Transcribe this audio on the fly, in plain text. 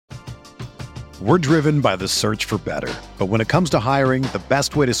We're driven by the search for better. But when it comes to hiring, the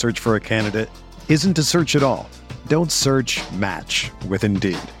best way to search for a candidate isn't to search at all. Don't search, match with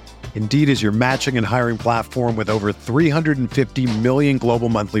Indeed. Indeed is your matching and hiring platform with over 350 million global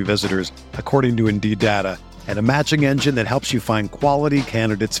monthly visitors, according to Indeed data, and a matching engine that helps you find quality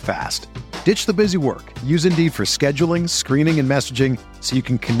candidates fast. Ditch the busy work. Use Indeed for scheduling, screening, and messaging so you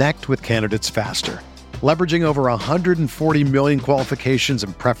can connect with candidates faster. Leveraging over 140 million qualifications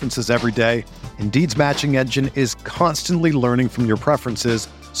and preferences every day, Indeed's matching engine is constantly learning from your preferences,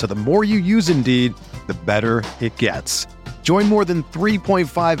 so the more you use Indeed, the better it gets. Join more than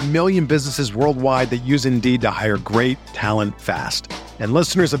 3.5 million businesses worldwide that use Indeed to hire great talent fast. And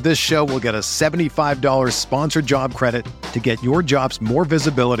listeners of this show will get a $75 sponsored job credit to get your jobs more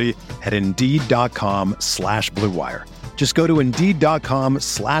visibility at Indeed.com/Blue Wire. Just go to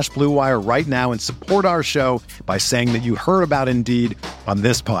Indeed.com/Blue Wire right now and support our show by saying that you heard about Indeed on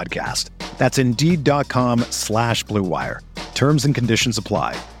this podcast. That's Indeed.com/Blue Wire. Terms and conditions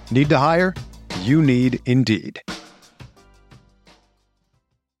apply. Need to hire? You need Indeed.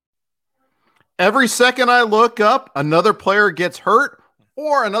 Every second I look up, another player gets hurt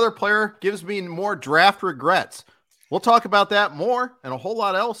or another player gives me more draft regrets. We'll talk about that more and a whole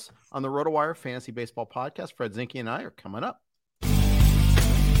lot else on the RotoWire Fantasy Baseball Podcast. Fred Zinke and I are coming up.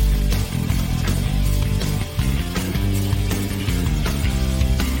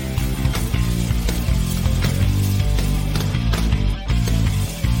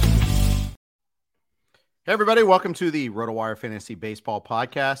 Hey everybody, welcome to the RotoWire Fantasy Baseball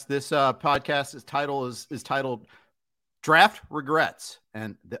Podcast. This podcast is titled Draft Regrets,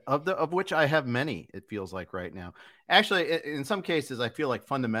 and of which I have many, it feels like right now. Actually, in some cases, I feel like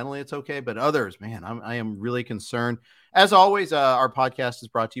fundamentally it's okay, but others, man, I am really concerned. As always, our podcast is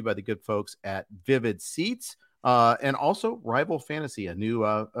brought to you by the good folks at Vivid Seats and also Rival Fantasy, a new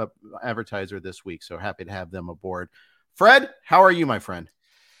advertiser this week. So happy to have them aboard. Fred, how are you, my friend?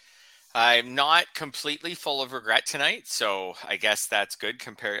 I'm not completely full of regret tonight, so I guess that's good.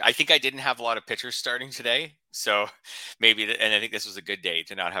 I think I didn't have a lot of pitchers starting today, so maybe, and I think this was a good day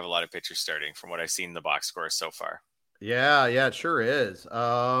to not have a lot of pitchers starting from what I've seen in the box score so far. Yeah, it sure is.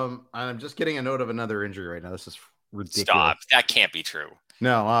 I'm just getting a note of another injury right now. This is ridiculous. Stop. That can't be true.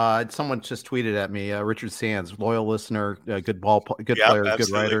 No, someone just tweeted at me, Richard Sands, loyal listener, good player, absolutely. Good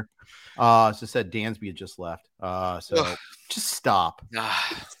writer. Just said Dansby had just left. So just stop.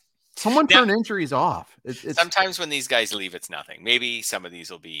 Someone turn injuries off. It's sometimes when these guys leave, it's nothing. Maybe some of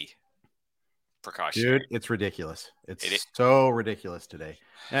these will be precautionary. Dude, it's ridiculous. It's so ridiculous today.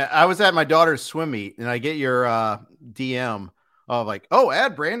 I was at my daughter's swim meet, and I get your DM of like, oh,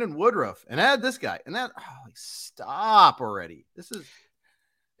 add Brandon Woodruff and add this guy and that. Oh, like, stop already. It's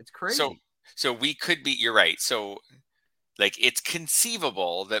crazy. So we could be. You're right. So like, it's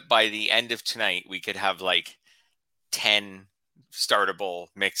conceivable that by the end of tonight, we could have like 10 startable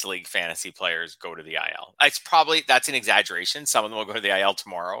mixed league fantasy players go to the IL. That's an exaggeration. Some of them will go to the IL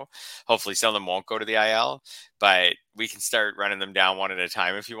tomorrow. Hopefully some of them won't go to the IL, but we can start running them down one at a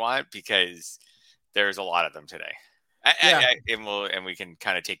time if you want, because there's a lot of them today. And we can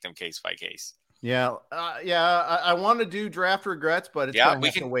kind of take them case by case. Yeah. I want to do draft regrets, but it's going to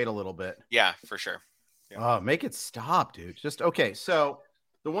have to wait a little bit. Yeah, for sure. Yeah. Make it stop, dude. Just okay. So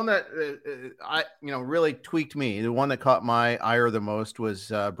the one that I really tweaked me, the one that caught my ire the most was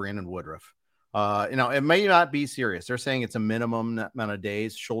Brandon Woodruff. It may not be serious. They're saying it's a minimum amount of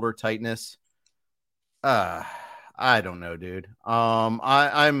days, shoulder tightness. I don't know, dude.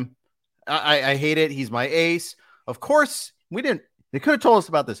 I hate it. He's my ace. Of course, they could have told us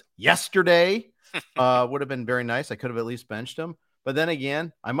about this yesterday. Would have been very nice. I could have at least benched him. But then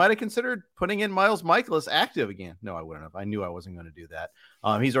again, I might have considered putting in Miles Michaelis active again. No, I wouldn't have. I knew I wasn't going to do that.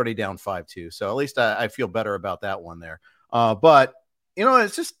 He's already down 5-2. So at least I feel better about that one there. But,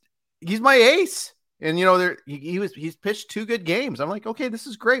 it's just, he's my ace. And, he's pitched 2 good games. I'm like, okay, this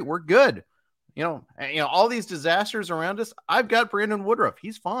is great. We're good. All these disasters around us. I've got Brandon Woodruff.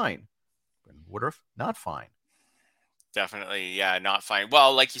 He's fine. Brandon Woodruff, not fine. Definitely. Yeah, not fine.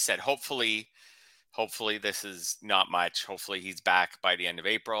 Well, like you said, hopefully this is not much. Hopefully he's back by the end of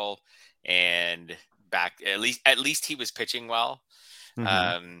April and back. At least he was pitching well.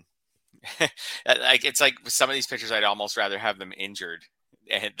 Mm-hmm. It's like some of these pitchers, I'd almost rather have them injured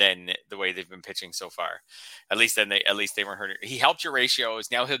than the way they've been pitching so far. At least they weren't hurt. He helped your ratios.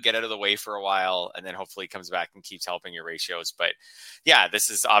 Now he'll get out of the way for a while, and then hopefully he comes back and keeps helping your ratios. But yeah, this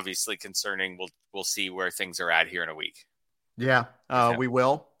is obviously concerning. We'll see where things are at here in a week. Yeah, we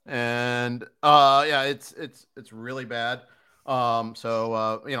will. And it's really bad. We'll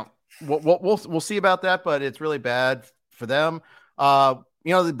see about that, but it's really bad for them.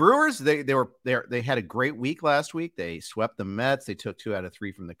 the Brewers, they had a great week last week. They swept the Mets. They took 2 out of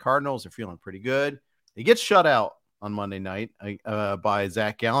 3 from the Cardinals. They're feeling pretty good. They get shut out on Monday night by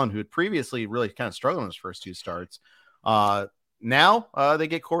Zach Gallen, who had previously really kind of struggled in his first 2 starts. Now they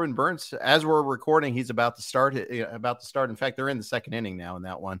get Corbin Burnes. As we're recording, he's about to start. In fact, they're in the second inning now in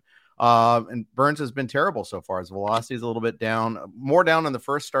that one. And Burnes has been terrible so far. His velocity is a little bit down, more down in the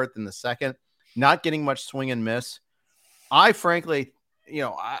first start than the second. Not getting much swing and miss. I frankly,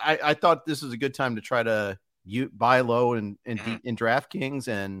 I thought this was a good time to try to buy low in DraftKings,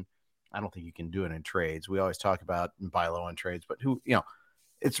 and I don't think you can do it in trades. We always talk about buy low in trades, but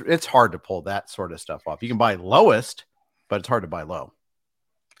it's hard to pull that sort of stuff off. You can buy lowest, but it's hard to buy low.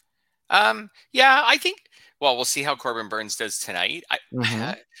 Yeah, I think. Well, we'll see how Corbin Burnes does tonight.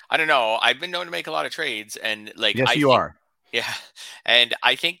 I don't know. I've been known to make a lot of trades, and yes, you are. Yeah, and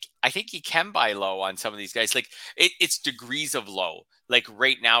I think you can buy low on some of these guys. Like it's degrees of low. Like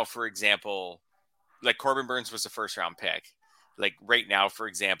right now, for example, like Corbin Burnes was a first round pick. Like right now, for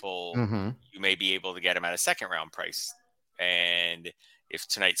example, you may be able to get him at a second round price. And if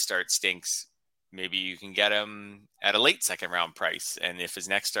tonight's start stinks, maybe you can get him at a late second round price. And if his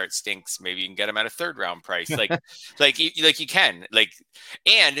next start stinks, maybe you can get him at a third round price. Like you can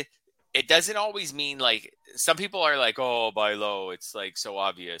and it doesn't always mean like some people are like, oh, buy low. It's like so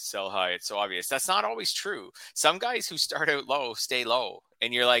obvious. Sell high. It's so obvious. That's not always true. Some guys who start out low stay low.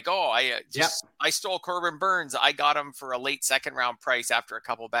 And you're like, oh, I stole Corbin Burnes. I got him for a late second round price after a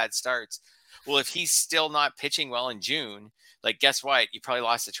couple bad starts. Well, if he's still not pitching well in June, like, guess what? You probably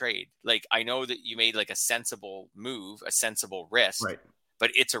lost the trade. Like, I know that you made like a sensible move, a sensible risk, right?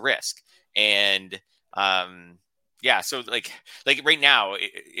 But it's a risk. And, yeah. So like right now,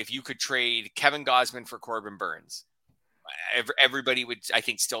 if you could trade Kevin Gausman for Corbin Burnes, everybody would, I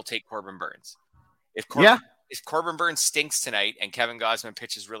think, still take Corbin Burnes. If Corbin Burnes stinks tonight and Kevin Gausman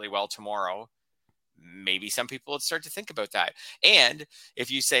pitches really well tomorrow, maybe some people would start to think about that. And if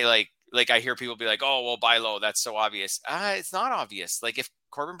you say like I hear people be like, oh, well, buy low. That's so obvious. It's not obvious. Like if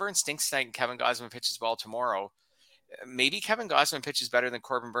Corbin Burnes stinks tonight and Kevin Gausman pitches well tomorrow, maybe Kevin Gausman pitches better than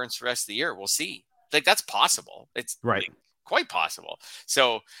Corbin Burnes for the rest of the year. We'll see. Like that's possible. It's right. Like, quite possible.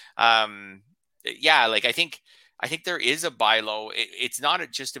 So, yeah, like I think there is a buy low. It's not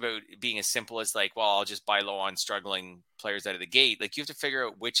just about being as simple as like, well, I'll just buy low on struggling players out of the gate. Like you have to figure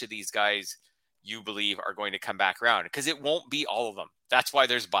out which of these guys you believe are going to come back around because it won't be all of them. That's why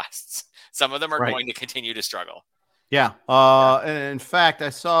there's busts. Some of them are going to continue to struggle. Yeah. And in fact, I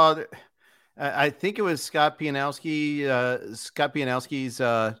saw, I think it was Scott Pianowski's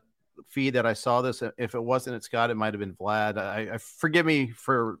feed that I saw this. If it wasn't at Scott, it might've been Vlad. I forgive me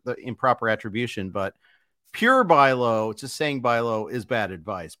for the improper attribution, but pure buy low, just saying buy low is bad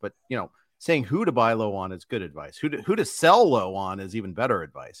advice, but saying who to buy low on is good advice. Who to sell low on is even better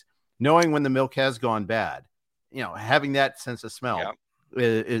advice. Knowing when the milk has gone bad, having that sense of smell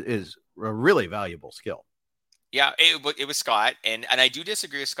is a really valuable skill. Yeah, it was Scott, and I do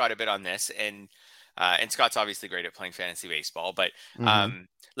disagree with Scott a bit on this, and Scott's obviously great at playing fantasy baseball, but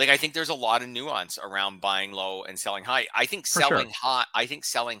like I think there's a lot of nuance around buying low and selling high. I think selling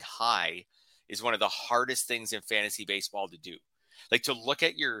high is one of the hardest things in fantasy baseball to do. Like to look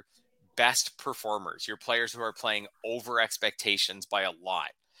at your best performers, your players who are playing over expectations by a lot,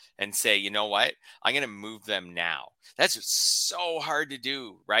 and say, you know what, I'm going to move them now. That's just so hard to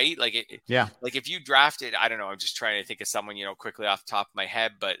do, right? Like, like if you drafted, I don't know, I'm just trying to think of someone, quickly off the top of my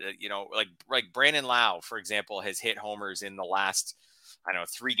head, but like Brandon Lau, for example, has hit homers in the last,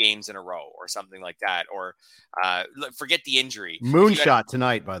 3 games in a row or something like that. Or forget the injury. Moonshot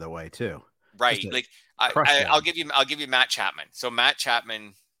tonight, by the way, too. Right. Like I'll give you Matt Chapman. So Matt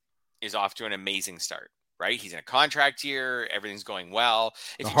Chapman is off to an amazing start. Right, he's in a contract year. Everything's going well.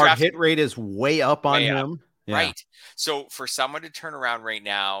 The hard hit rate is way up on him. Yeah. Right. So for someone to turn around right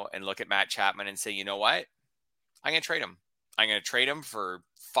now and look at Matt Chapman and say, you know what, I'm going to trade him. I'm going to trade him for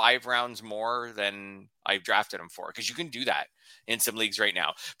 5 rounds more than I've drafted him for, because you can do that in some leagues right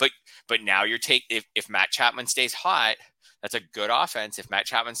now. But now you're if Matt Chapman stays hot, that's a good offense. If Matt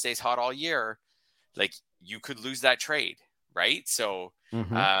Chapman stays hot all year, like you could lose that trade. Right. So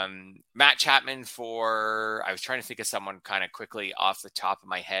Matt Chapman I was trying to think of someone kind of quickly off the top of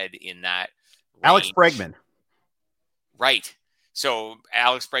my head in that range. Alex Bregman. Right. So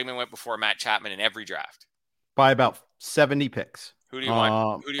Alex Bregman went before Matt Chapman in every draft by about 70 picks. Who do you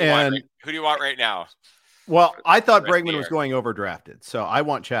want? Who do you want right now? Well, I thought Bregman was going overdrafted, so I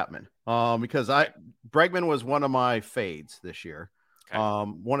want Chapman because Bregman was one of my fades this year.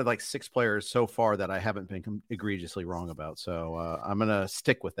 Okay. One of like 6 players so far that I haven't been egregiously wrong about. So I'm gonna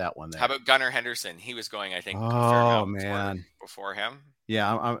stick with that one there. How about Gunnar Henderson? He was going, I think, a fair Oh amount man, before him.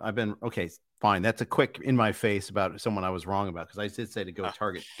 yeah, I've been okay. Fine, that's a quick in my face about someone I was wrong about because I did say to go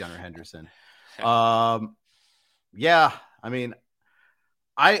target Gunnar Henderson. Yeah, I mean,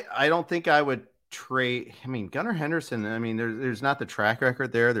 I don't think I would trade. I mean, Gunnar Henderson. I mean, there's not the track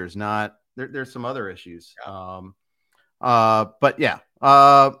record there. There's some other issues. Yeah. But yeah,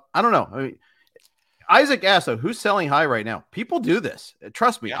 I don't know. I mean, Isaac Asso, who's selling high right now? People do this.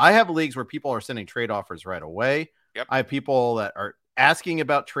 Trust me. Yeah. I have leagues where people are sending trade offers right away. Yep. I have people that are asking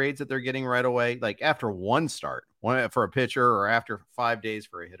about trades that they're getting right away, like after one start, one for a pitcher or after 5 days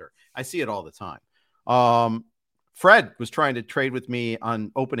for a hitter. I see it all the time. Fred was trying to trade with me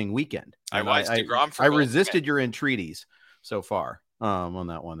on opening weekend. I resisted your entreaties so far on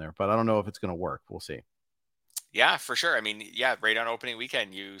that one there, but I don't know if it's going to work. We'll see. Yeah, for sure. I mean, yeah, right on opening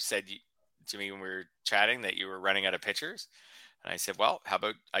weekend, you said to me when we were chatting that you were running out of pitchers. And I said, well, how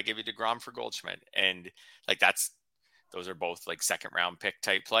about I give you DeGrom for Goldschmidt? And like, those are both like second round pick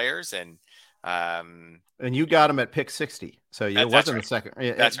type players. And you got him at pick 60. So it wasn't a second.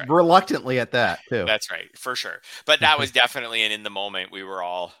 That's right. Reluctantly at that too. That's right. For sure. But that was definitely, and in the moment we were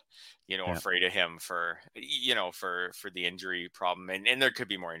all, afraid of him for the injury problem. And there could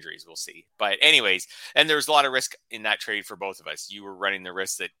be more injuries. We'll see. But anyways, and there's a lot of risk in that trade for both of us. You were running the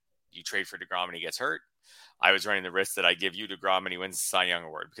risk that you trade for DeGrom and he gets hurt. I was running the risk that I give you DeGrom and he wins the Cy Young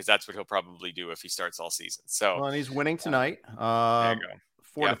Award because that's what he'll probably do if he starts all season. So, and he's winning tonight. There you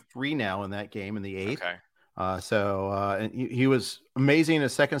go. 4-3 now in that game in the 8th. Okay. And he was amazing in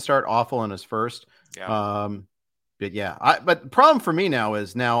his second start, awful in his first. Yeah. But yeah, but the problem for me now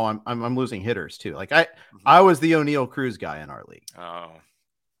is I'm losing hitters too. Like I was the O'Neill Cruz guy in our league. Oh,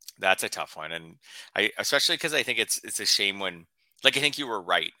 that's a tough one. And especially because I think it's a shame when, like, I think you were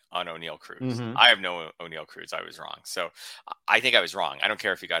right on O'Neill Cruz. Mm-hmm. I have no O'Neill Cruz. I was wrong. So I think I was wrong. I don't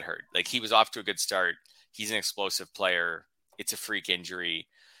care if he got hurt. Like, he was off to a good start. He's an explosive player. It's a freak injury.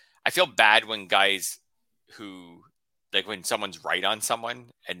 I feel bad when guys when someone's right on someone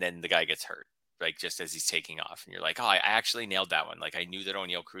and then the guy gets hurt, like just as he's taking off. And you're like, oh, I actually nailed that one. Like, I knew that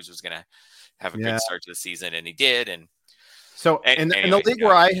O'Neill Cruz was going to have a good start to the season, and he did. And so, and the league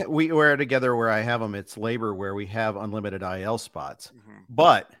where we were together, where I have them, it's labor where we have unlimited IL spots. Mm-hmm.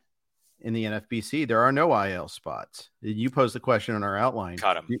 But in the NFBC, there are no IL spots. You posed the question on our outline.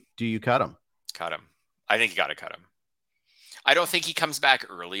 Cut him. Do you cut him? Cut him. I think you got to cut him. I don't think he comes back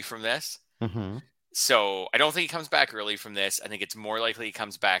early from this. Mm-hmm. So I don't think he comes back early from this. I think it's more likely he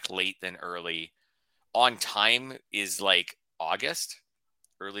comes back late than early. On time is like August,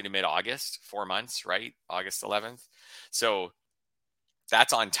 early to mid-August, 4 months, right? August 11th. So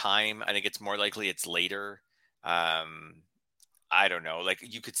that's on time. I think it's more likely it's later. I don't know. Like,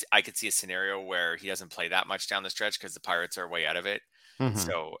 I could see a scenario where he doesn't play that much down the stretch because the Pirates are way out of it. Mm-hmm.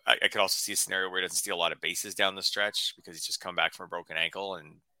 So I could also see a scenario where he doesn't steal a lot of bases down the stretch because he's just come back from a broken ankle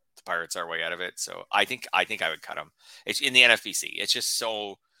and the Pirates are way out of it. So I think I would cut him. It's in the NFBC. It's just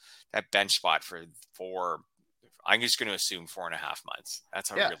so that bench spot for I'm just going to assume 4.5 months. That's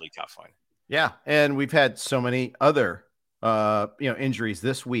a really tough one. Yeah. And we've had so many other, injuries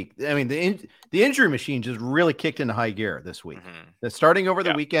this week. I mean, the injury machine just really kicked into high gear this week. Mm-hmm. Starting over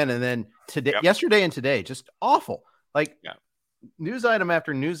the weekend and then yesterday and today, just awful. Like news item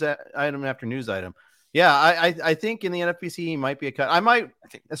after news item after news item. Yeah, I think in the NFBC he might be a cut. I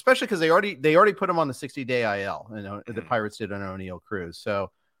think, especially because they already put him on the 60-day IL. The Pirates did on O'Neill Cruz.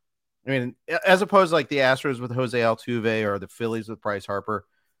 So, I mean, as opposed to like the Astros with Jose Altuve or the Phillies with Bryce Harper.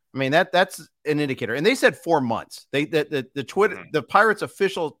 I mean, that's an indicator. And they said 4 months. The Pirates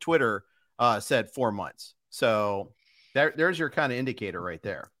official Twitter said 4 months. So there's your kind of indicator right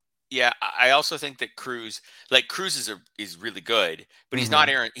there. Yeah, I also think that Cruz is really good, but he's not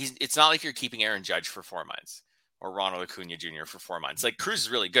Aaron. It's not like you're keeping Aaron Judge for 4 months or Ronald Acuna Jr. for 4 months. Like, Cruz is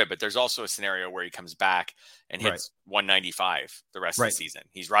really good, but there's also a scenario where he comes back and hits 195 the rest of the season.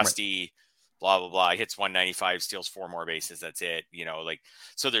 He's rusty, blah, blah, blah. He hits 195, steals 4 more bases. That's it.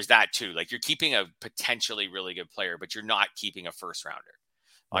 So there's that too. Like, you're keeping a potentially really good player, but you're not keeping a first rounder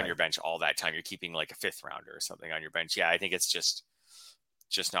on your bench all that time. You're keeping like a 5th rounder or something on your bench. Yeah, I think it's just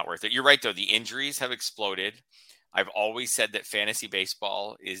not worth it. You're right, though. The injuries have exploded. I've always said that fantasy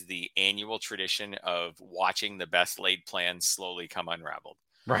baseball is the annual tradition of watching the best laid plans slowly come unraveled.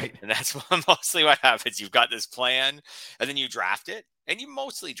 Right. And that's mostly what happens. You've got this plan and then you draft it, and you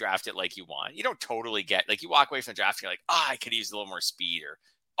mostly draft it like you want. You don't totally get, like, you walk away from the draft, you're like, I could use a little more speed, or,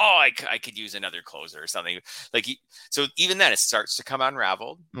 I could use another closer or something. So even then it starts to come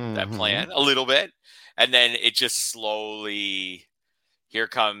unraveled, that plan a little bit. And then it just slowly here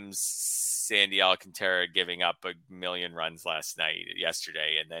comes Sandy Alcantara giving up a million runs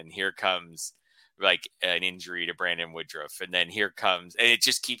yesterday. And then here comes like an injury to Brandon Woodruff. And then here comes, and it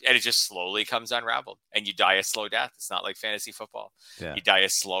just slowly comes unraveled, and you die a slow death. It's not like fantasy football. Yeah. You die a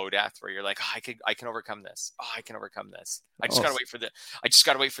slow death where you're like, oh, I can overcome this. Oh, I can overcome this. I just got to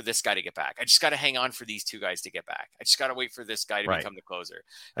wait for this guy to get back. I just got to hang on for these two guys to get back. I just got to wait for this guy to become the closer.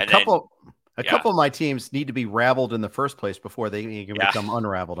 And a couple of my teams need to be raveled in the first place before they can become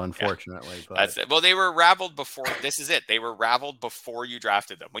unraveled, unfortunately. Yeah. But that's it. Well, they were raveled before. This is it. They were raveled before you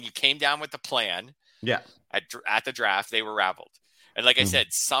drafted them. When you came down with the plan at the draft, they were raveled. And like I said,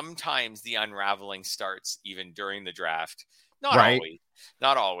 sometimes the unraveling starts even during the draft. Not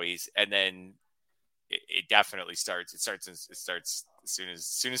always. And then it definitely starts. It starts as soon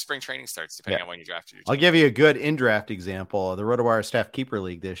as spring training starts, depending on when you drafted your team. I'll give you a good in-draft example. The RotoWire Staff Keeper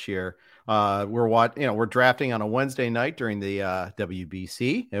League this year. We're drafting on a Wednesday night during the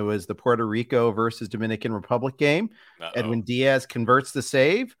WBC. It was the Puerto Rico versus Dominican Republic game. Edwin Diaz converts the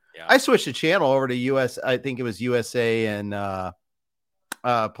save. Yeah. I switched the channel over to US. I think it was USA and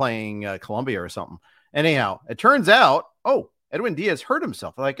playing Colombia or something. Anyhow, it turns out, Edwin Diaz hurt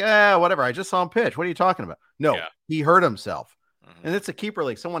himself. Like, whatever. I just saw him pitch. What are you talking about? No, he hurt himself. And it's a keeper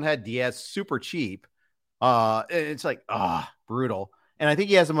league. Someone had Diaz super cheap. It's like, brutal. And I think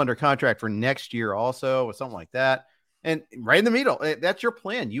he has him under contract for next year also, or something like that. And right in the middle, that's your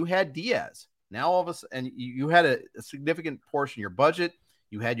plan. You had Diaz. Now all of a sudden, you had a significant portion of your budget.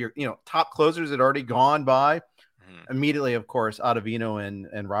 You had your, top closers had already gone by. Immediately, of course, Ottavino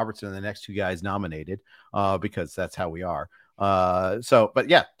and Robertson are the next two guys nominated because that's how we are. But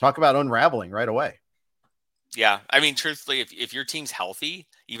yeah, talk about unraveling right away. Yeah. I mean, truthfully, if your team's healthy,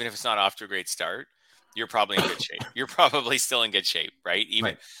 even if it's not off to a great start, you're probably in good shape. You're probably still in good shape, right?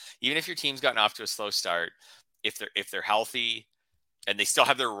 Even if your team's gotten off to a slow start, if they're healthy and they still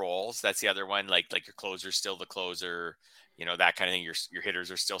have their roles, that's the other one. Like your closer's still the closer, that kind of thing. Your hitters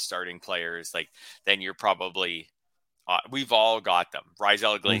are still starting players. Like then you're probably, we've all got them.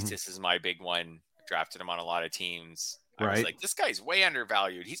 Raisel Iglesias is my big one. Drafted him on a lot of teams. I was like, this guy's way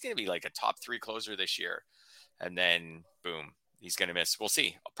undervalued. He's going to be like a top 3 closer this year. And then boom, he's going to miss. We'll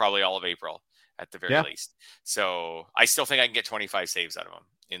see. Probably all of April at the very least. So I still think I can get 25 saves out of him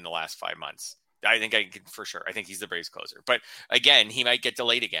in the last 5 months. I think I can for sure. I think he's the Braves closer. But again, he might get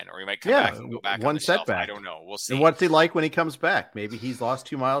delayed again, or he might come back and go back one on the setback. Shelf. I don't know. We'll see. And what's he like when he comes back? Maybe he's lost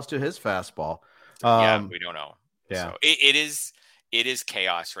 2 miles to his fastball. We don't know. Yeah, so it is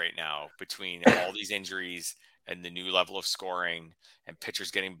chaos right now between all these injuries and the new level of scoring and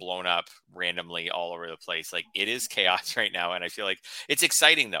pitchers getting blown up randomly all over the place. Like it is chaos right now. And I feel like it's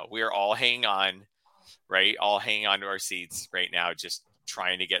exciting though. We are all hanging on, right? All hanging on to our seats right now, just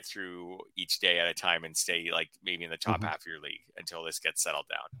trying to get through each day at a time and stay like maybe in the top half of your league until this gets settled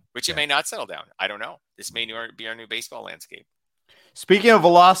down, which it may not settle down. I don't know. This may be our new baseball landscape. Speaking of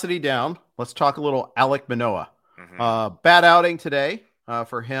velocity down, let's talk a little Alek Manoah. Bad outing today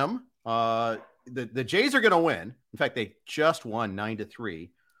for him. The Jays are going to win. In fact, they just won 9-3.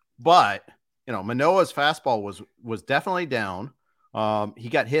 But Manoah's fastball was definitely down. He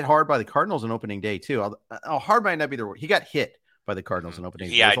got hit hard by the Cardinals on opening day too. Hard might not be the word. He got hit by the Cardinals on opening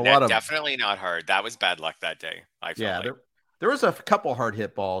day. Yeah, definitely not hard. That was bad luck that day. I feel like. There was a couple hard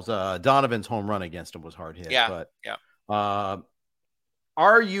hit balls. Donovan's home run against him was hard hit.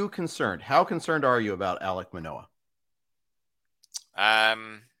 Are you concerned? How concerned are you about Alek Manoah?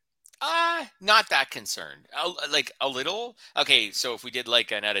 Not that concerned. Like a little. Okay, so if we did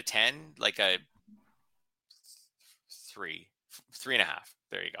like an out of 10, like a 3.5.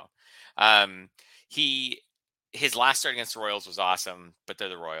 There you go. His last start against the Royals was awesome, but they're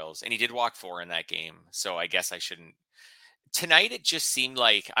the Royals, and he did walk 4 in that game. So I guess I shouldn't. Tonight it just seemed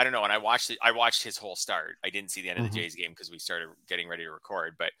like, I don't know. And I watched his whole start. I didn't see the end of the Jays game because we started getting ready to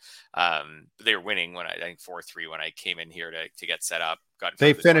record, but they were winning I think 4-3 when I came in here to get set up.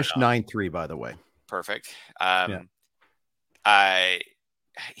 They finished 9-3, by the way. Perfect.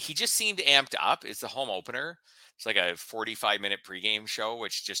 He just seemed amped up. It's the home opener. It's like a 45-minute pregame show,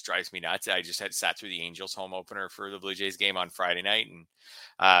 which just drives me nuts. I just had sat through the Angels home opener for the Blue Jays game on Friday night.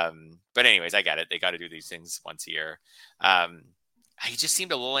 And, but anyways, I get it. They got to do these things once a year. He just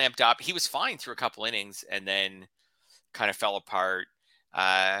seemed a little amped up. He was fine through a couple innings and then kind of fell apart.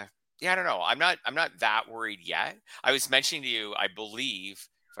 I don't know. I'm not that worried yet. I was mentioning to you, I believe,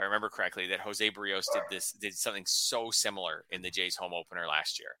 if I remember correctly, that Jose Barrios did something so similar in the Jays home opener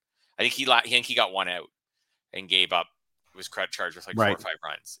last year. I think he got 1 out and gave up, was charged with like 4 or 5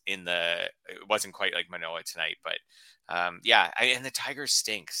 runs it wasn't quite like Manoah tonight, but and the Tigers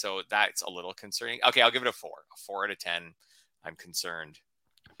stink. So that's a little concerning. Okay. I'll give it a 4 out of 10. I'm concerned.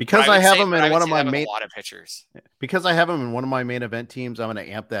 Because I have him in one of my main, a lot of pitchers. Because I have him in one of my main event teams, I'm going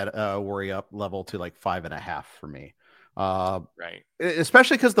to amp that worry up level to like 5.5 for me. Right.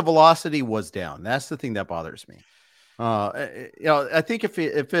 Especially because the velocity was down. That's the thing that bothers me. I think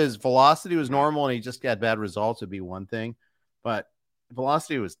if his velocity was normal and he just had bad results, it'd be one thing. But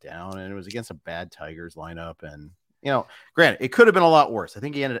velocity was down, and it was against a bad Tigers lineup. And granted, it could have been a lot worse. I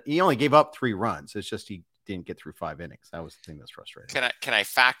think he only gave up 3 runs. It's just he didn't get through 5 innings. That was the thing that's frustrating. Can I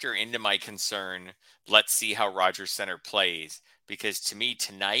factor into my concern? Let's see how Rogers Center plays, because to me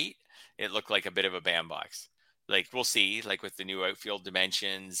tonight it looked like a bit of a bandbox. Like we'll see, like with the new outfield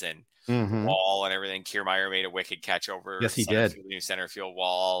dimensions and wall and everything. Kiermaier made a wicked catch over. Yes, he did. The new center field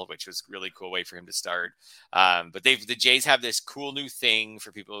wall, which was a really cool way for him to start. But the Jays have this cool new thing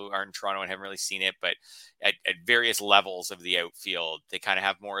for people who aren't in Toronto and haven't really seen it. But at various levels of the outfield, they kind of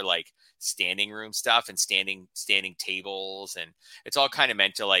have more like standing room stuff and standing tables, and it's all kind of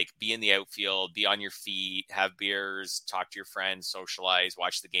meant to like be in the outfield, be on your feet, have beers, talk to your friends, socialize,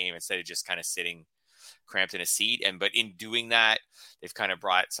 watch the game instead of just kind of sitting cramped in a seat. But in doing that, they've kind of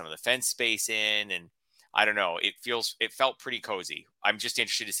brought some of the fence space in, and I don't know, it felt pretty cozy. I'm just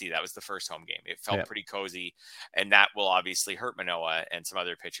interested to see. That was the first home game. It felt pretty cozy, and that will obviously hurt Manoah and some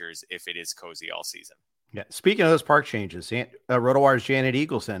other pitchers if it is cozy all season. Yeah. Speaking of those park changes, RotoWire's Janet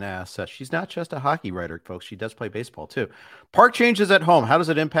Eagleson asks, she's not just a hockey writer, folks. She does play baseball too. Park changes at home. How does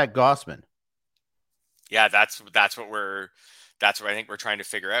it impact Gausman? Yeah, that's what I think we're trying to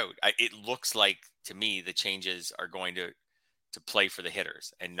figure out. It looks like to me the changes are going to play for the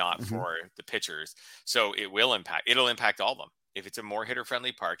hitters and not for the pitchers. So it'll impact all of them. If it's a more hitter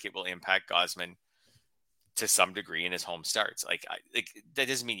friendly park, it will impact Gausman to some degree in his home starts. Like that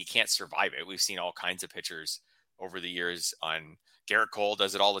doesn't mean you can't survive it. We've seen all kinds of pitchers over the years. On Garrett Cole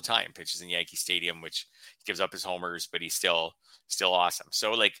does it all the time. Pitches in Yankee Stadium, which gives up his homers, but he's still awesome.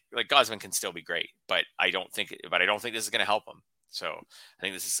 So like Gausman can still be great, but I don't think this is going to help him. So I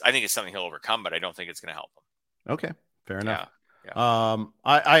think it's something he'll overcome, but I don't think it's going to help him. Okay, fair enough. Yeah.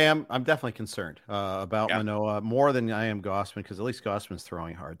 I'm definitely concerned about Manoah more than I am Gausman, because at least Gausman's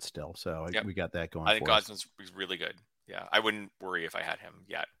throwing hard still. So we got that going. I think Gausman's really good. Yeah, I wouldn't worry if I had him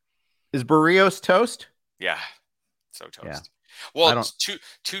yet. Is Barrios toast? Yeah, so toast. Yeah. Well, it's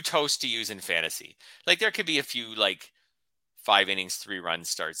too toast to use in fantasy. Like there could be a few like 5 innings, 3 run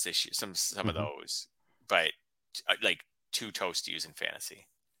starts this year, some of those, but like too toast to use in fantasy.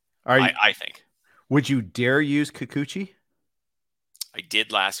 I think. Would you dare use Kikuchi? I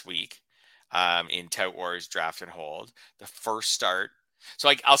did last week in Tout Wars Draft and Hold. The first start. So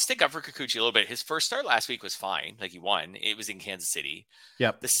I'll stick up for Kikuchi a little bit. His first start last week was fine. Like he won. It was in Kansas City.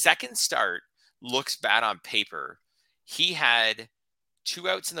 Yep. The second start looks bad on paper. He had 2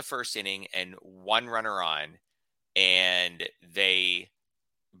 outs in the first inning and 1 runner on. And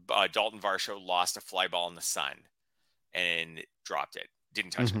Dalton Varsho lost a fly ball in the sun and dropped it.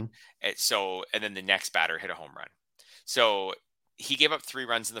 Didn't touch it. And then the next batter hit a home run. So he gave up 3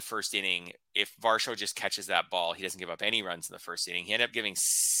 runs in the first inning. If Varsho just catches that ball, he doesn't give up any runs in the first inning. He ended up giving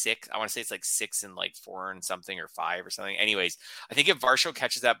 6. I want to say it's like 6 and like 4 and something, or 5 or something. Anyways, I think if Varsho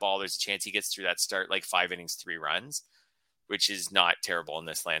catches that ball, there's a chance he gets through that start like 5 innings, 3 runs, which is not terrible in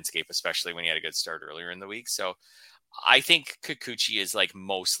this landscape, especially when he had a good start earlier in the week. So I think Kikuchi is like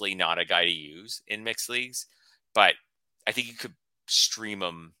mostly not a guy to use in mixed leagues, but I think you could stream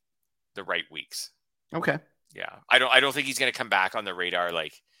him the right weeks. Okay. Yeah. I don't think he's going to come back on the radar,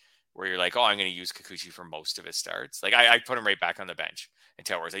 like where you're like, oh, I'm going to use Kikuchi for most of his starts. Like I put him right back on the bench in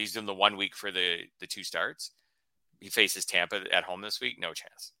Tout Wars. I used him the 1 week for the 2 starts. He faces Tampa at home this week. No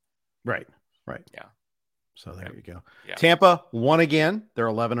chance. Right. Yeah. So there you go. Yeah. Tampa won again. They're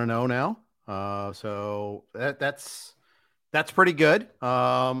 11-0 now. So that's pretty good.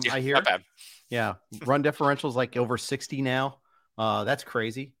 I hear. Not bad. Yeah. Run differential's like over 60 now. That's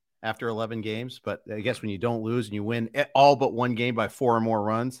crazy after 11 games. But I guess when you don't lose and you win all but 1 game by 4 or more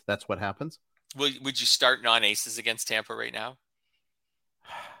runs, that's what happens. Would you start non-aces against Tampa right now?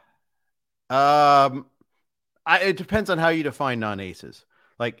 It depends on how you define non-aces.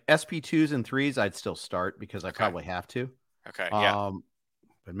 Like SP2s and 3s, I'd still start because I probably have to. Okay. Yeah.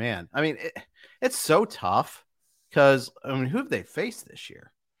 But man, I mean, it's so tough because who have they faced this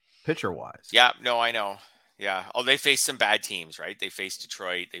year, pitcher wise? Yeah. No, I know. Yeah. Oh, they faced some bad teams, right? They faced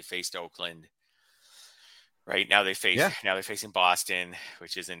Detroit. They faced Oakland. Right now they're facing Boston,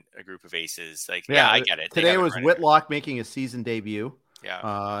 which isn't a group of aces. Like, I get it. Today was Whitlock making a season debut. Yeah.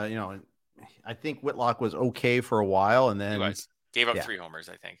 I think Whitlock was okay for a while, and then he gave up 3 homers,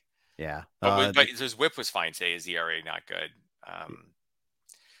 I think. Yeah. But his whip was fine today. His ERA not good.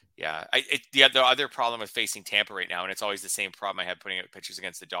 Yeah. The other problem with facing Tampa right now, and it's always the same problem I have putting out pitchers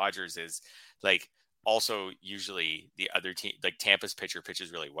against the Dodgers, is like also usually the other team, like Tampa's pitcher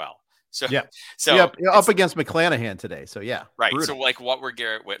pitches really well. So yeah, so yep, up against McClanahan today. So yeah, right. brutal. So like, what were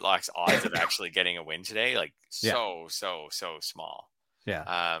Garrett Whitlock's odds of actually getting a win today? Like Yeah. so small.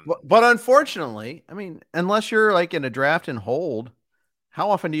 Yeah. But unfortunately, I mean, unless you're like in a draft and hold, how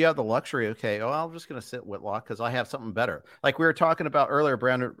often do you have the luxury? Okay, I'm just going to sit Whitlock because I have something better. Like we were talking about earlier,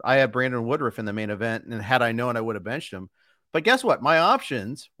 Brandon, I had Brandon Woodruff in the main event, and had I known, I would have benched him. But guess what? My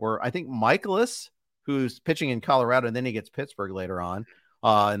options were, I think, Michaelis, who's pitching in Colorado, and then he gets Pittsburgh later on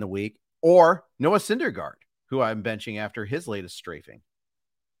in the week, or Noah Syndergaard, who I'm benching after his latest strafing.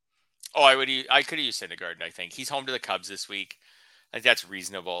 Oh, I could have used Syndergaard. I think he's home to the Cubs this week. I think that's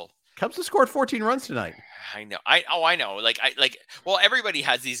reasonable. Cubs have scored 14 runs tonight. I know. I know. Well, everybody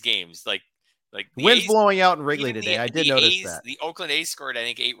has these games. Like the wind's A's, blowing out in Wrigley today. I did notice that. The Oakland A's scored, I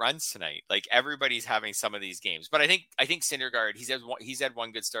think, 8 runs tonight. Like everybody's having some of these games. But I think Syndergaard, he's had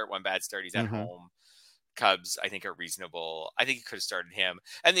one good start, one bad start. He's at home. Cubs, I think, are reasonable. I think you could have started him.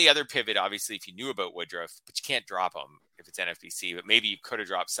 And the other pivot, obviously, if you knew about Woodruff, but you can't drop him if it's NFBC. But maybe you could have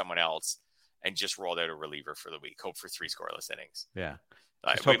dropped someone else and just rolled out a reliever for the week. Hope for 3 scoreless innings. Yeah.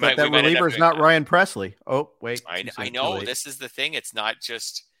 Hope that reliever is not Ryan Presley. Oh, wait. I know. This is the thing. It's not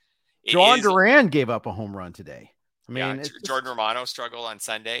just... John Duran gave up a home run today. I mean, Jordan Romano struggled on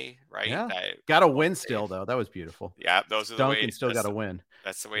Sunday, right? Yeah. Got a win still, though. That was beautiful. Yeah, those are Duncan the ways. Still got a win.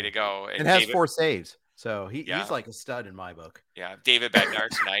 That's the way to go. And has 4 saves. So he's like a stud in my book. Yeah. David Bednar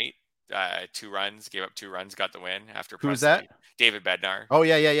tonight, 2 runs, gave up 2 runs, got the win after Presley. Who's that? David Bednar. Oh,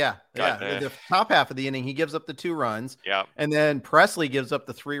 yeah. The top half of the inning, he gives up the 2 runs. Yeah. And then Presley gives up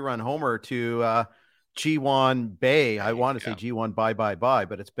the 3-run homer to G1 Bay. I want to say G1 bye,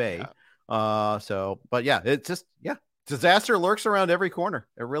 but it's Bay. Yeah. But yeah, it's just, disaster lurks around every corner.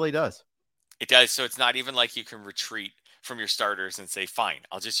 It really does. It does. So it's not even like you can retreat from your starters and say, fine,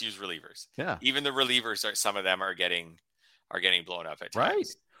 I'll just use relievers. Yeah. Even the relievers some of them are getting blown up at times. Right.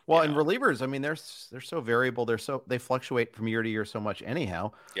 Well, and relievers, I mean, they're so variable. They fluctuate from year to year so much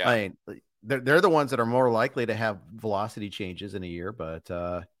anyhow. Yeah. I mean, they're the ones that are more likely to have velocity changes in a year, but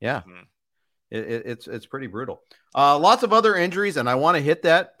it's pretty brutal. Lots of other injuries, and I want to hit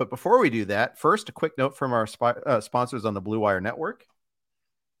that. But before we do that, first, a quick note from our sponsors on the Blue Wire Network.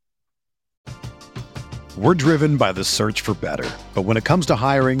 We're driven by the search for better. But when it comes to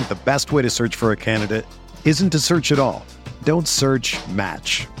hiring, the best way to search for a candidate isn't to search at all. Don't search,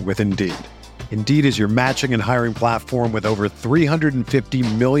 match with Indeed. Indeed is your matching and hiring platform with over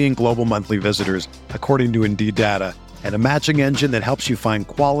 350 million global monthly visitors, according to Indeed data, and a matching engine that helps you find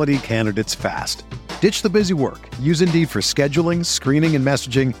quality candidates fast. Ditch the busy work. Use Indeed for scheduling, screening, and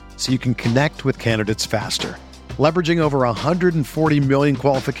messaging so you can connect with candidates faster. Leveraging over 140 million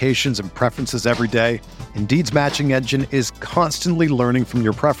qualifications and preferences every day, Indeed's matching engine is constantly learning from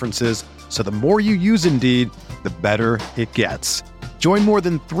your preferences, so the more you use Indeed, the better it gets. Join more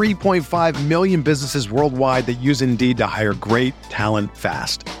than 3.5 million businesses worldwide that use Indeed to hire great talent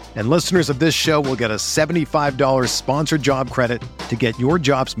fast. And listeners of this show will get a $75 sponsored job credit to get your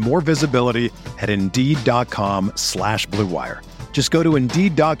jobs more visibility at Indeed.com/Blue Wire. Just go to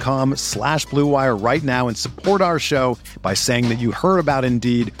Indeed.com/Blue Wire right now and support our show by saying that you heard about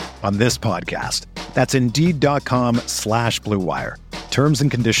Indeed on this podcast. That's Indeed.com/Blue Wire. Terms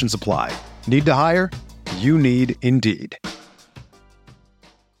and conditions apply. Need to hire? You need Indeed.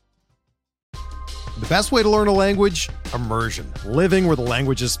 The best way to learn a language? Immersion. Living where the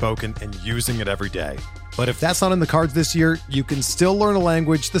language is spoken and using it every day. But if that's not in the cards this year, you can still learn a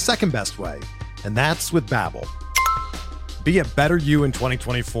language the second best way. And that's with Babbel. Be a better you in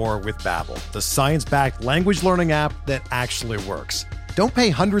 2024 with Babbel, the science-backed language learning app that actually works. Don't pay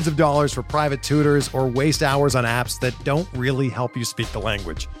hundreds of dollars for private tutors or waste hours on apps that don't really help you speak the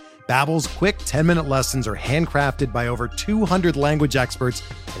language. Babbel's quick 10-minute lessons are handcrafted by over 200 language experts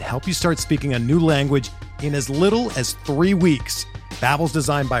and help you start speaking a new language in as little as 3 weeks. Babbel's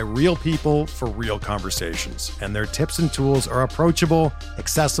designed by real people for real conversations, and their tips and tools are approachable,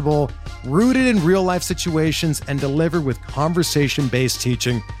 accessible, rooted in real-life situations, and delivered with conversation-based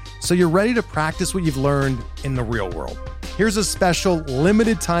teaching, so you're ready to practice what you've learned in the real world. Here's a special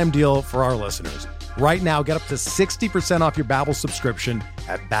limited-time deal for our listeners. Right now, get up to 60% off your Babbel subscription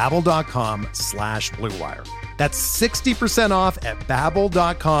at Babbel.com/Blue Wire. That's 60% off at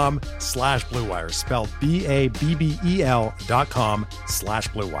Babbel.com/Blue Wire, spelled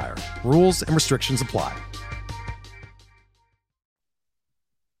BABBEL.com/Blue Wire. Rules and restrictions apply.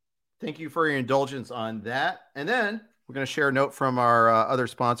 Thank you for your indulgence on that. And then we're going to share a note from our other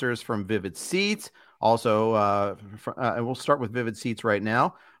sponsors from Vivid Seats. Also, and we'll start with Vivid Seats right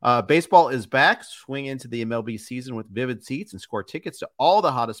now. Baseball is back. Swing into the MLB season with Vivid Seats and score tickets to all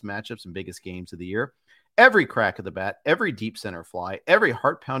the hottest matchups and biggest games of the year. Every crack of the bat, every deep center fly, every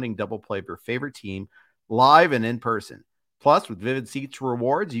heart-pounding double play of your favorite team, live and in person. Plus, with Vivid Seats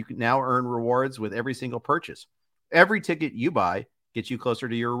rewards, you can now earn rewards with every single purchase. Every ticket you buy gets you closer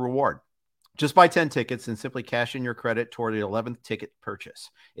to your reward. Just buy 10 tickets and simply cash in your credit toward the 11th ticket purchase.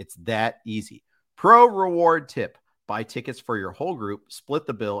 It's that easy. Pro reward tip. Buy tickets for your whole group, split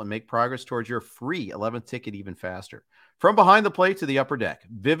the bill, and make progress towards your free 11th ticket even faster. From behind the plate to the upper deck,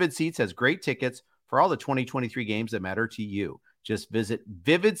 Vivid Seats has great tickets for all the 2023 games that matter to you. Just visit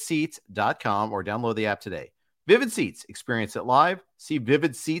vividseats.com or download the app today. Vivid Seats. Experience it live. See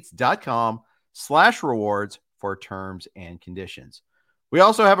vividseats.com/rewards for terms and conditions. We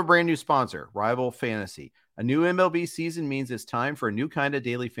also have a brand new sponsor, Rival Fantasy. A new MLB season means it's time for a new kind of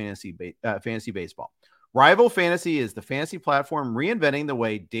daily fantasy baseball. Rival Fantasy is the fantasy platform reinventing the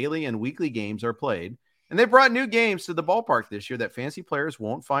way daily and weekly games are played, and they brought new games to the ballpark this year that fantasy players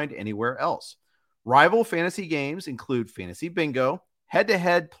won't find anywhere else. Rival Fantasy games include Fantasy Bingo,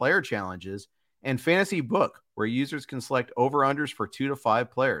 head-to-head player challenges, and Fantasy Book, where users can select over-unders for 2 to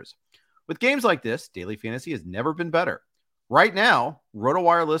 5 players. With games like this, daily fantasy has never been better. Right now,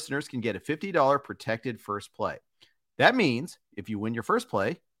 RotoWire listeners can get a $50 protected first play. That means if you win your first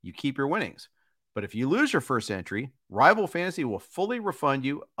play, you keep your winnings. But if you lose your first entry, Rival Fantasy will fully refund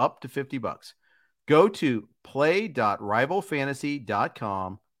you up to $50. Go to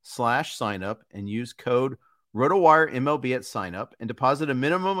play.rivalfantasy.com/signup and use code RotoWireMLB at signup and deposit a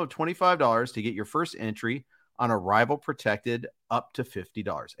minimum of $25 to get your first entry on a Rival protected up to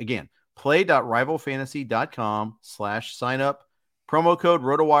 $50. Again, play.rivalfantasy.com/signup, promo code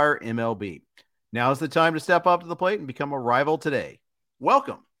RotoWireMLB. Now is the time to step up to the plate and become a Rival today.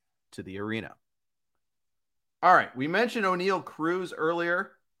 Welcome to the arena. All right, we mentioned O'Neill Cruz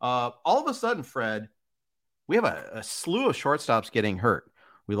earlier. All of a sudden, Fred, we have a slew of shortstops getting hurt.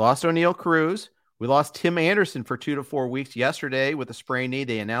 We lost O'Neill Cruz. We lost Tim Anderson for 2 to 4 weeks yesterday with a sprained knee.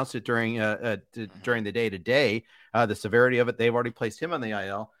 They announced it during the day today. The severity of it, they've already placed him on the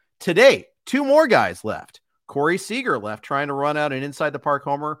IL. Today, 2 more guys left. Corey Seager left trying to run out an inside the park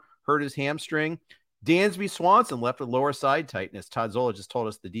homer, hurt his hamstring. Dansby Swanson left with lower side tightness. Todd Zola just told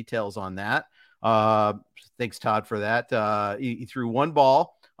us the details on that. Thanks, Todd, for that. He threw one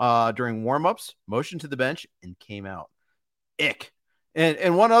ball during warmups, motioned to the bench, and came out. Ick.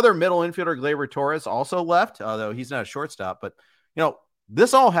 And one other middle infielder, Gleyber Torres, also left, although he's not a shortstop. But,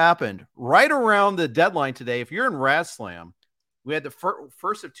 this all happened right around the deadline today. If you're in RazzSlam, we had the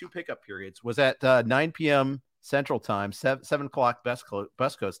first of 2 pickup periods, was at 9 p.m. Central Time, 7 o'clock Best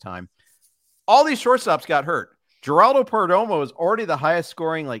Coast time. All these shortstops got hurt. Geraldo Perdomo is already the highest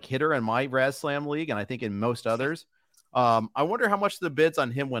scoring hitter in my RazzSlam league, and I think in most others. I wonder how much the bids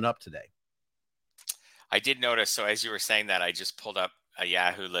on him went up today. I did notice. So as you were saying that, I just pulled up a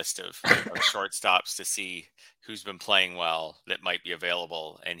Yahoo list of shortstops to see who's been playing well that might be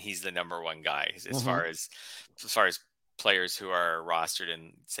available, and he's the number one guy as far as players who are rostered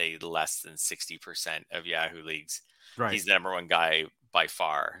in, say, less than 60% of Yahoo leagues. Right. He's the number one guy by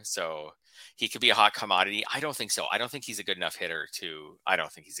far. So he could be a hot commodity. I don't think so. I don't think he's a good enough hitter to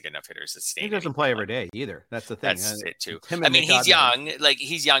sustain. He doesn't play every day either. That's the thing. That's it too. I mean, he's young.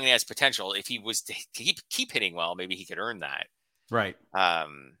 He's young and has potential. If he was to keep hitting well, maybe he could earn that. Right. I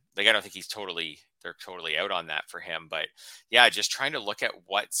don't think they're totally out on that for him. But yeah, just trying to look at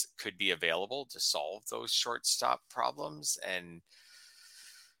what could be available to solve those shortstop problems. And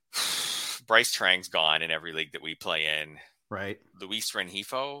Bryce Trang's gone in every league that we play in. Right. Luis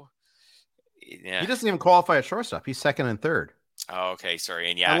Rengifo. Yeah. He doesn't even qualify at shortstop. He's second and third. Oh, okay. Sorry.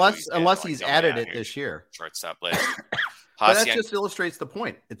 And yeah, unless he's added it this year. Shortstop list. But that just illustrates the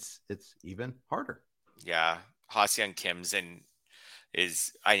point. It's even harder. Yeah. Ha-Seong Kim's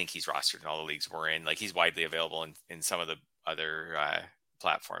I think he's rostered in all the leagues we're in. He's widely available in some of the other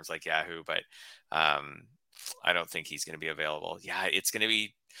platforms like Yahoo, but I don't think he's going to be available. Yeah, it's going to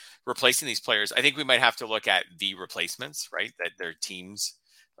be replacing these players. I think we might have to look at the replacements, right? That their teams,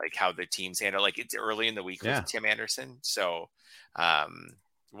 how the teams handle. It's early in the week with Tim Anderson, so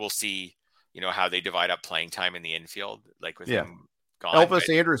we'll see. How they divide up playing time in the infield, with him.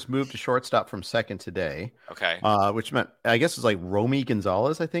 Elvis Andrus moved to shortstop from second today. Okay. Which meant, I guess it's Romy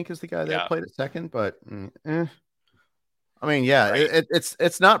Gonzalez, I think, is the guy that played at second. But, I mean, right.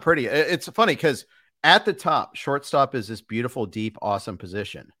 It's not pretty. It's funny because at the top, shortstop is this beautiful, deep, awesome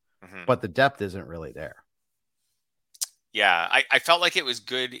position. Mm-hmm. But the depth isn't really there. Yeah, I felt like it was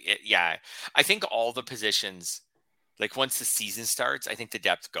good. I think all the positions, once the season starts, I think the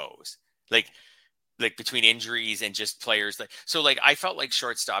depth goes. like between injuries and just players. Like I felt like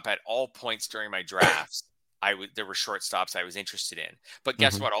shortstop at all points during my drafts. There were shortstops I was interested in, but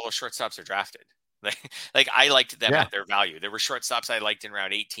guess what? All those shortstops are drafted. Like I liked them at their value. There were shortstops I liked in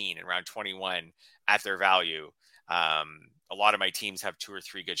round 18 and round 21 at their value. A lot of my teams have 2 or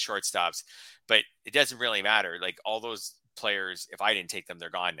 3 good shortstops, but it doesn't really matter. Like all those players, if I didn't take them, they're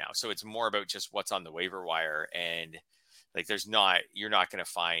gone now. So it's more about just what's on the waiver wire. And like, you're not going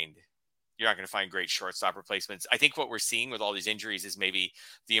to find great shortstop replacements. I think what we're seeing with all these injuries is maybe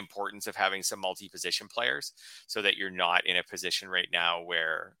the importance of having some multi-position players so that you're not in a position right now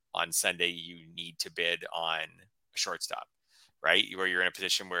where on Sunday you need to bid on a shortstop, right? Where you're in a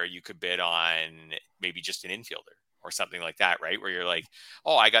position where you could bid on maybe just an infielder or something like that, right? Where you're like,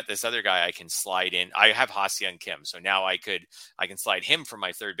 oh, I got this other guy I can slide in. I have Ha-Seong Kim. So now I can slide him from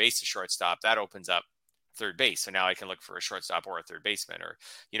my third base to shortstop. That opens up third base. So now I can look for a shortstop or a third baseman, or,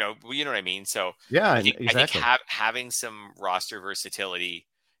 you know what I mean? So yeah, I think exactly. Having some roster versatility,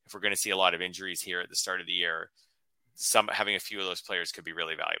 if we're going to see a lot of injuries here at the start of the year, having a few of those players could be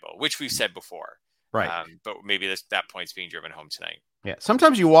really valuable, which we've said before. Right. But maybe that point's being driven home tonight. Yeah.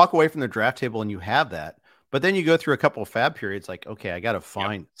 Sometimes you walk away from the draft table and you have that, but then you go through a couple of fab periods like, okay, I got to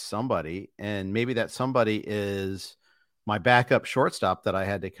find somebody. And maybe that somebody is my backup shortstop that I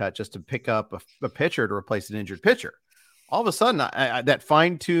had to cut just to pick up a pitcher to replace an injured pitcher. All of a sudden, that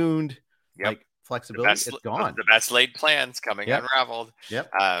fine-tuned like flexibility is gone. The best laid plans coming unraveled.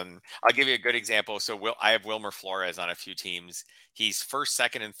 Yep. I'll give you a good example. So I have Wilmer Flores on a few teams. He's first,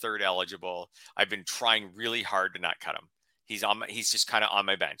 second, and third eligible. I've been trying really hard to not cut him. He's just kind of on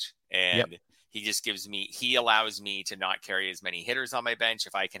my bench, and he allows me to not carry as many hitters on my bench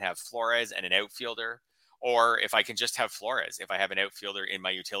if I can have Flores and an outfielder, or if I can just have Flores. If I have an outfielder in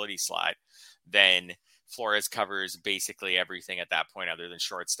my utility slot, then Flores covers basically everything at that point other than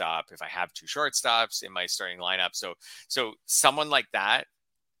shortstop. If I have 2 shortstops in my starting lineup. So someone like that,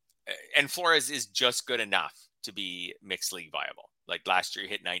 and Flores is just good enough to be mixed league viable. Like last year,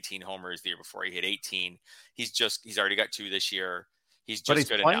 he hit 19 homers. The year before, he hit 18. He's already got 2 this year. He's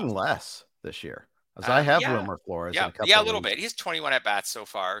playing less this year. As I have Wilmer Flores. A little bit. He has 21 at bats so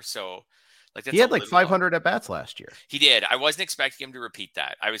far. So like he had like 500 at bats last year. He did. I wasn't expecting him to repeat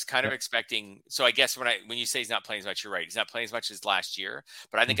that. I was kind of expecting. So I guess when you say he's not playing as much, you're right. He's not playing as much as last year.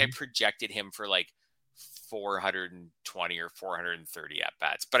 But I think I projected him for like 420 or 430 at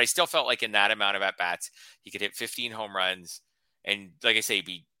bats. But I still felt like in that amount of at bats, he could hit 15 home runs, and like I say,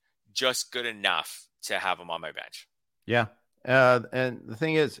 be just good enough to have him on my bench. Yeah. And the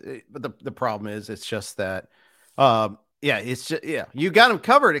thing is, but the problem is, it's just that, you got him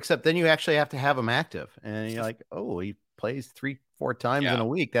covered, except then you actually have to have him active. And you're like, oh, he plays 3-4 times in a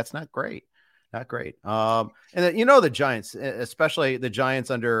week. That's not great. Not great. And then, the Giants, especially the Giants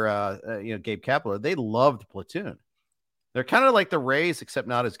under, Gabe Kapler, they loved platoon. They're kind of like the Rays, except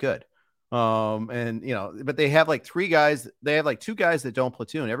not as good. But they have like 3 guys. They have like 2 guys that don't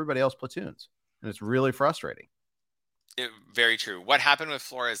platoon. Everybody else platoons. And it's really frustrating. Very true. What happened with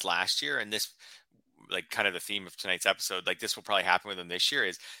Flores last year, and this, like kind of the theme of tonight's episode, like this will probably happen with him this year,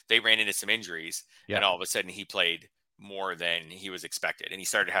 is they ran into some injuries and all of a sudden he played more than he was expected. And he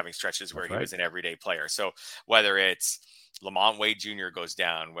started having stretches where he was an everyday player. So whether it's Lamont Wade Jr. goes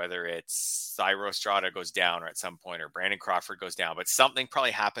down, whether it's Thairo Estrada goes down or at some point, or Brandon Crawford goes down, but something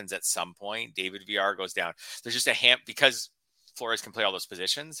probably happens at some point. David VR goes down. There's just because Flores can play all those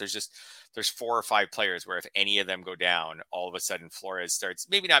positions. There's 4 or 5 players where if any of them go down, all of a sudden Flores starts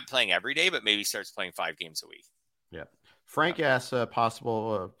maybe not playing every day, but maybe starts playing 5 games a week. Yeah. Frank asks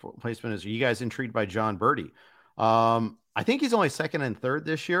possible placement. Are you guys intrigued by John Birdie? I think he's only second and third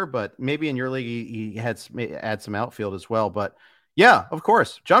this year, but maybe in your league he had add some outfield as well. But yeah, of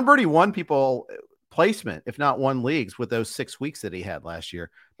course, John Birdie won people placement, if not won leagues, with those 6 weeks that he had last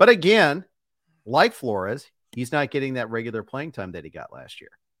year. But again, like Flores, he's not getting that regular playing time that he got last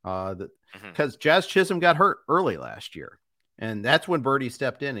year. Because Jazz Chisholm got hurt early last year. And that's when Birdie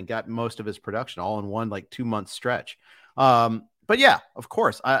stepped in and got most of his production all in one, 2-month stretch. But yeah, of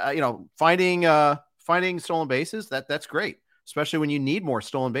course, finding stolen bases, that's great, especially when you need more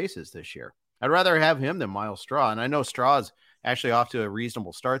stolen bases this year. I'd rather have him than Miles Straw. And I know Straw's actually off to a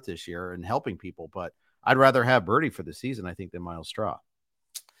reasonable start this year and helping people, but I'd rather have Birdie for the season, I think, than Miles Straw.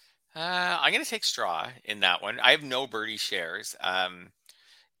 I'm going to take Straw in that one. I have no Birdie shares.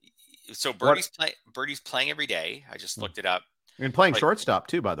 So Birdie's playing every day. I just looked it up. And playing shortstop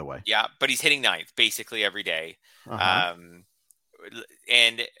too, by the way. Yeah, but he's hitting 9th basically every day. And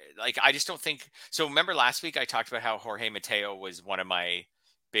I just don't think so. Remember last week I talked about how Jorge Mateo was one of my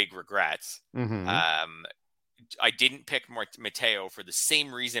big regrets. I didn't pick Mateo for the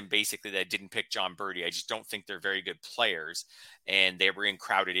same reason, basically, that I didn't pick John Birdie. I just don't think they're very good players, and they were in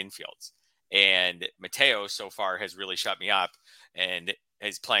crowded infields. And Mateo so far has really shut me up and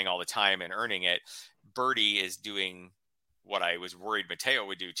is playing all the time and earning it. Birdie is doing what I was worried Mateo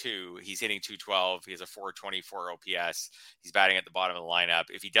would do too. He's hitting 212. He has a 424 OPS. He's batting at the bottom of the lineup.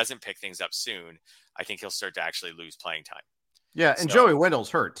 If he doesn't pick things up soon, I think he'll start to actually lose playing time. Yeah, and Joey Wendell's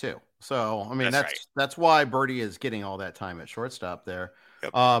hurt too. So I mean that's right. why Birdie is getting all that time at shortstop there.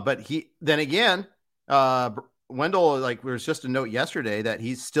 Yep. But Wendell, like there was just a note yesterday that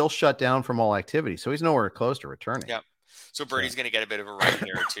he's still shut down from all activity, so he's nowhere close to returning. Yeah. So Birdie's going to get a bit of a run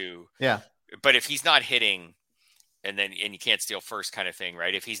here too. Yeah. But if he's not hitting, and you can't steal first kind of thing,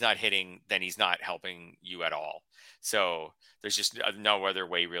 right? If he's not hitting, then he's not helping you at all. So there's just no other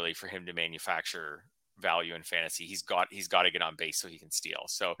way really for him to manufacture value in fantasy. He's got to get on base so he can steal.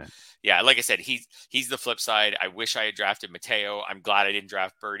 So yeah, like I said, he's the flip side. I wish I had drafted Mateo. I'm glad I didn't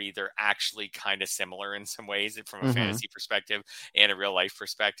draft Birdie. They're actually kind of similar in some ways from a fantasy perspective and a real life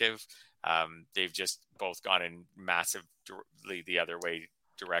perspective. They've just both gone in massively the other way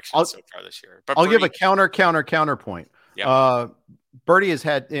direction so far this year. But I'll give a counterpoint. Yeah. Birdie has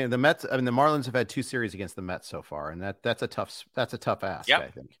had the Mets. I mean, the Marlins have had 2 series against the Mets so far, and that's a tough ask. Yep.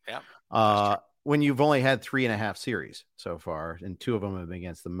 I think. Yeah. When you've only had 3.5 series so far, and 2 of them have been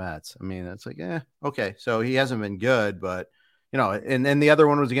against the Mets. I mean, it's like, okay. So he hasn't been good, but and then the other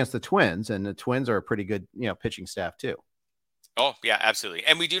one was against the Twins, and the Twins are a pretty good, pitching staff too. Oh yeah, absolutely.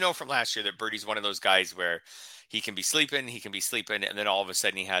 And we do know from last year that Birdie's one of those guys where he can be sleeping, and then all of a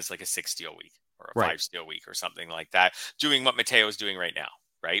sudden he has like a 6 steal week or a 5 steal week or something like that, doing what Mateo is doing right now.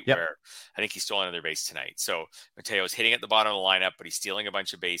 Right. Yep. Where I think he stole another base tonight. So Mateo's hitting at the bottom of the lineup, but he's stealing a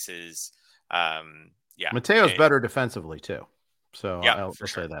bunch of bases. Mateo's better defensively too. So I'll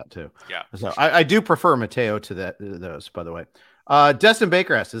say that too. Yeah. So I do prefer Mateo to those, by the way. Destin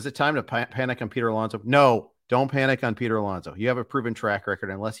Baker asks, is it time to panic on Peter Alonso? No, don't panic on Peter Alonso. You have a proven track record.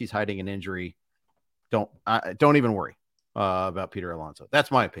 Unless he's hiding an injury, don't even worry about Peter Alonso. That's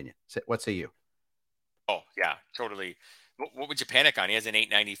my opinion. What say you? Oh yeah, totally. What would you panic on? He has an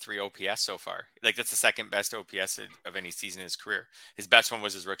 893 OPS so far. Like that's the second best OPS of any season in his career. His best one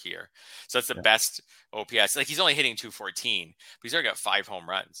was his rookie year. So that's the best OPS. Like he's only hitting 214, but he's already got 5 home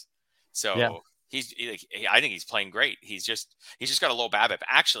runs. So I think he's playing great. He's just got a low BABIP.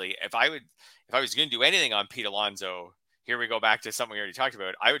 Actually, if I was going to do anything on Pete Alonso, here we go back to something we already talked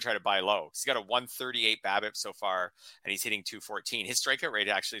about. I would try to buy low. He's got a 138 BABIP so far, and he's hitting 214. His strikeout rate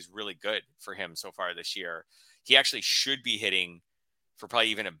actually is really good for him so far this year. He actually should be hitting for probably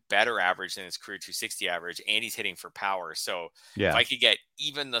even a better average than his career 260 average, and he's hitting for power. So if I could get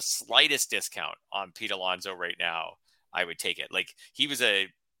even the slightest discount on Pete Alonso right now, I would take it. Like he was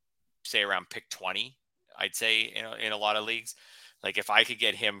say around pick 20, I'd say in a lot of leagues. Like if I could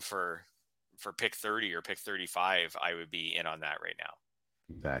get him for pick 30 or pick 35, I would be in on that right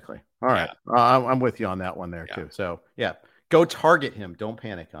now. Exactly. All right. I'm with you on that one there too. So go target him. Don't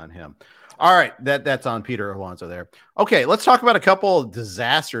panic on him. All right. That's on Peter Alonso there. Okay. Let's talk about a couple of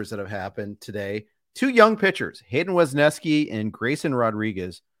disasters that have happened today. 2 young pitchers, Hayden Wesneski and Grayson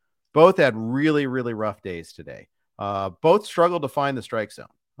Rodriguez, both had really, really rough days today. Both struggled to find the strike zone.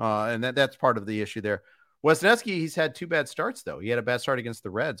 And that's part of the issue there. Wesneski, he's had 2 bad starts though. He had a bad start against the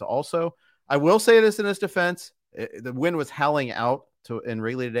Reds. Also, I will say this in his defense, the wind was howling out in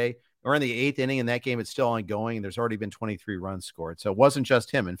Wrigley today. Or in the 8th inning in that game, it's still ongoing. And there's already been 23 runs scored. So it wasn't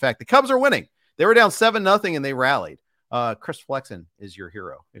just him. In fact, the Cubs are winning. They were down 7-0 and they rallied. Chris Flexen is your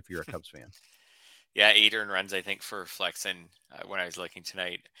hero if you're a Cubs fan. Yeah, 8 earned runs, I think, for Flexen when I was looking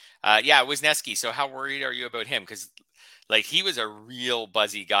tonight. Wesneski. So how worried are you about him? Because like he was a real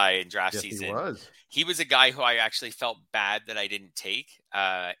buzzy guy in draft season. He was a guy who I actually felt bad that I didn't take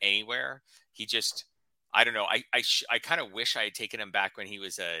anywhere. He just, I don't know. I kind of wish I had taken him back when he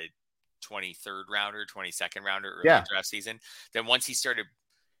was a 23rd rounder, 22nd rounder early in draft season. Then once he started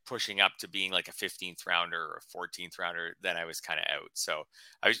pushing up to being like a 15th rounder or a 14th rounder, then I was kind of out. So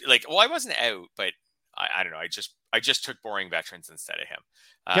I was like, well, I wasn't out, but I don't know. I just took boring veterans instead of him.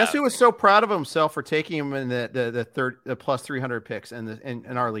 Guess who was so proud of himself for taking him in the plus 300 picks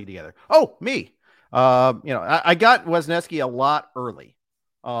in our league together? Oh, me. I got Wesneski a lot early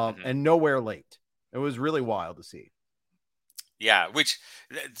and nowhere late. It was really wild to see. Yeah,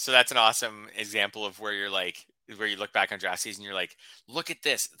 so that's an awesome example of where you look back on draft season, you're like, look at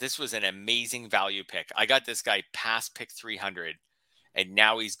this. This was an amazing value pick. I got this guy past pick 300 and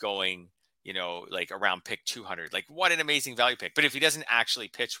now he's going, like around pick 200. Like what an amazing value pick. But if he doesn't actually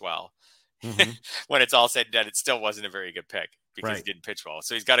pitch well, when it's all said and done, it still wasn't a very good pick. because he didn't pitch well.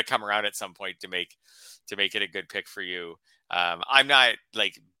 So he's got to come around at some point to make it a good pick for you. I'm not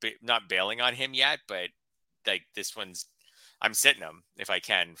not bailing on him yet, but like this one's, I'm sitting him if I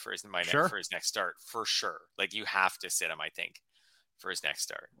can for his next start for sure. Like you have to sit him, I think, for his next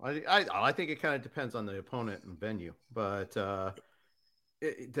start. I think it kind of depends on the opponent and venue, but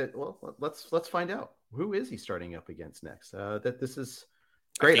let's find out who is he starting up against next. This is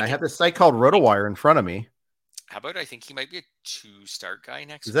great. I have this site called RotoWire in front of me. How about I think he might be a 2-start guy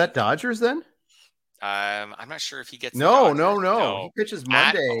next week. Is that Dodgers then? I'm not sure if he gets. No. He pitches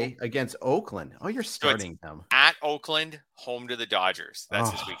Monday against Oakland. Oh, you're starting him at Oakland, home to the Dodgers. That's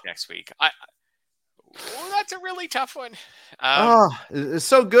his week next week. That's a really tough one. It's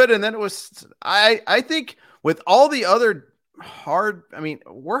so good. And then it was, I think with all the other hard, I mean,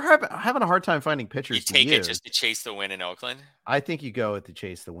 we're having a hard time finding pitchers. You take it just to chase the win in Oakland. I think you go to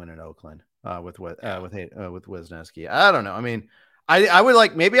chase the win in Oakland with Wisniewski. I don't know. I mean, I would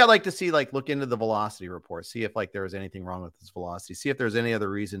I'd like to see look into the velocity report, see if there was anything wrong with his velocity, see if there's any other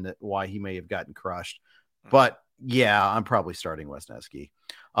reason why he may have gotten crushed. But yeah, I'm probably starting Wisniewski.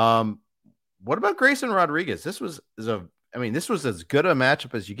 What about Grayson Rodriguez? This was as good a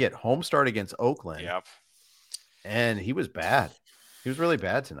matchup as you get. Home start against Oakland. Yep. And he was bad. He was really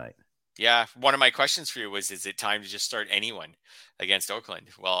bad tonight. Yeah. One of my questions for you was, is it time to just start anyone against Oakland?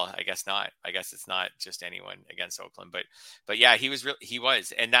 Well, I guess not. I guess it's not just anyone against Oakland, but yeah, he was.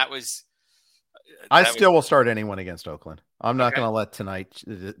 And that was, I still will start anyone against Oakland. I'm not going to let tonight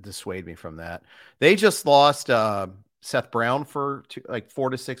dissuade me from that. They just lost Seth Brown for 4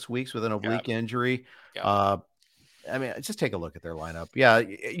 to 6 weeks with an oblique injury. I mean, just take a look at their lineup. Yeah,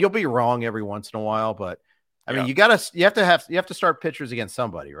 you'll be wrong every once in a while, but I mean, you have to start pitchers against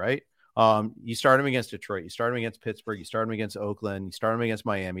somebody, right? You start them against Detroit, you start them against Pittsburgh, you start them against Oakland, you start them against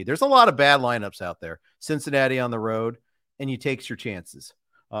Miami. There's a lot of bad lineups out there. Cincinnati on the road, and you take your chances.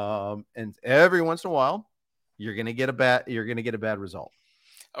 And every once in a while, you're going to get a bad result.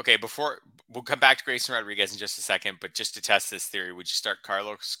 Okay, we'll come back to Grayson Rodriguez in just a second, but just to test this theory, would you start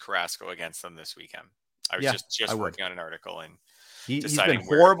Carlos Carrasco against them this weekend? I was just working on an article, and he's been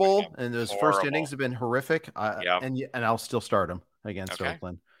horrible, and those first innings have been horrific. And I'll still start him against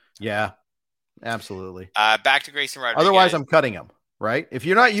Oakland. Yeah, absolutely. Back to Grayson Rodriguez. Otherwise, I'm cutting him. Right? If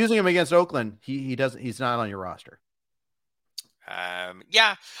you're not using him against Oakland, he's not on your roster.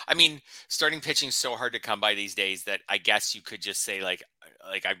 Yeah, I mean, starting pitching is so hard to come by these days that I guess you could just say like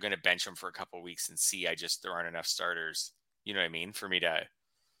I'm going to bench him for a couple of weeks and see. There aren't enough starters. You know what I mean? For me to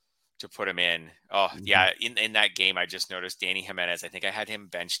put him in. Oh yeah. In that game, I just noticed Danny Jimenez. I think I had him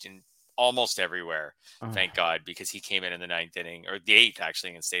benched in almost everywhere. Thank God, because he came in the 9th inning, or the 8th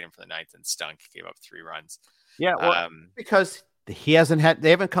actually, and stayed in for the 9th and stunk. Gave up 3 runs. Yeah. Well, because they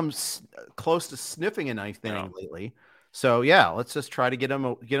haven't come close to sniffing a 9th inning lately. So yeah, let's just try to get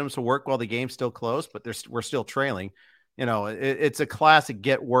them to work while the game's still close, but we're still trailing. You know, it's a classic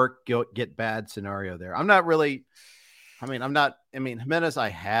get work, get bad scenario there. Jimenez I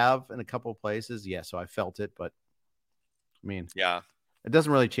have in a couple of places. Yeah. So I felt it, but I mean, yeah, it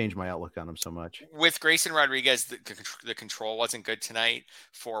doesn't really change my outlook on him so much. With Grayson Rodriguez, the control wasn't good tonight.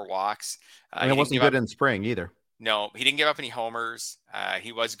 4 walks. It wasn't good in spring either. No, he didn't give up any homers.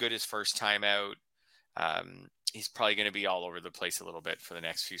 He was good his first time out. He's probably going to be all over the place a little bit for the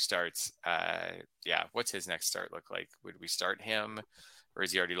next few starts. What's his next start look like? Would we start him, or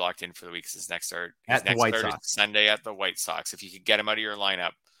is he already locked in for the week? His next start at the White Sox Sunday at the White Sox. If you could get him out of your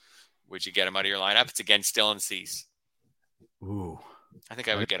lineup, would you get him out of your lineup? It's against Dylan Cease. Ooh, I think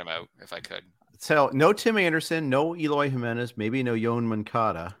I would get him out if I could. So no Tim Anderson, no Eloy Jimenez, maybe no Yoan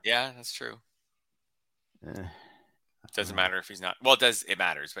Moncada. Yeah, that's true. Doesn't matter if he's not. Well, it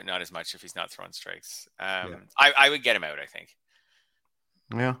matters, but not as much if he's not throwing strikes. I would get him out, I think.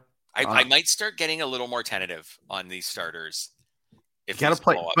 Yeah. I might start getting a little more tentative on these starters. You got to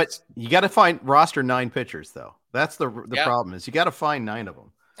play, but you got to find roster 9 pitchers, though. That's the problem is you got to find 9 of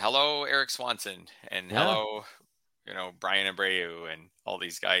them. Hello, Eric Swanson, and hello, Brian Abreu and all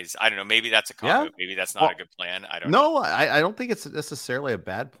these guys. I don't know. Maybe that's a combo. Maybe that's not a good plan. I don't know. I don't think it's necessarily a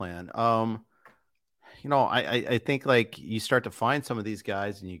bad plan. I think you start to find some of these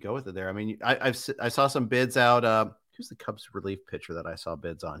guys and you go with it there. I mean, I saw some bids out. Who's the Cubs relief pitcher that I saw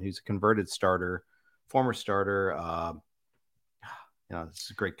bids on? Who's a converted starter, former starter. This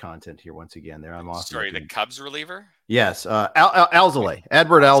is great content here once again. There, I'm off. Sorry, the Cubs reliever. Yes, Alzolay,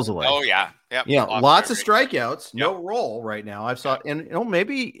 Edward Alzolay. Oh yeah, yeah. Lots of strikeouts, no role right now. I've saw, and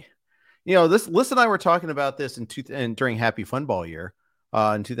maybe, this. Liz and I were talking about this during Happy Fun Ball year,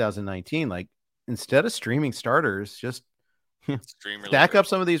 in 2019. Like, instead of streaming starters, just Extreme Stack relievers. up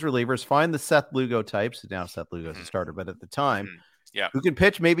some of these relievers. Find the Seth Lugo types. Now Seth Lugo's a starter, but at the time, who can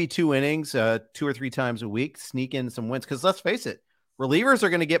pitch maybe 2 innings, 2 or 3 times a week, sneak in some wins. Because let's face it, relievers are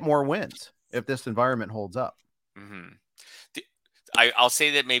going to get more wins if this environment holds up. I'll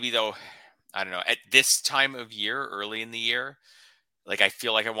say that maybe though, I don't know, at this time of year, early in the year, like I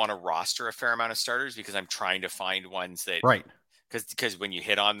feel like I want to roster a fair amount of starters because I'm trying to find ones that because when you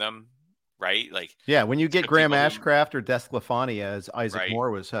hit on them, right? Like when you get Graham Ashcraft or Desclafani, as Isaac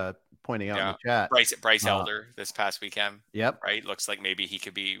Moore was pointing out in the chat, Bryce Elder this past weekend. Yep. Right. Looks like maybe he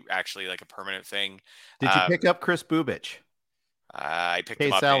could be actually like a permanent thing. Did you pick up Chris Bubich? I picked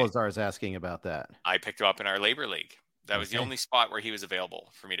him up. Salazar is asking about that. I picked him up in our labor league. That was the only spot where he was available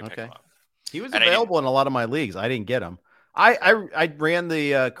for me to pick him up. He was available in a lot of my leagues. I didn't get him. I ran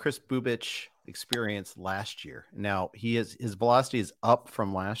the Chris Bubich experience last year. Now his velocity is up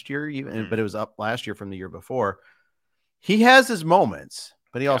from last year, but it was up last year from the year before. He has his moments,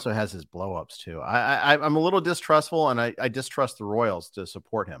 but he also has his blowups too. I'm a little distrustful, and I distrust the Royals to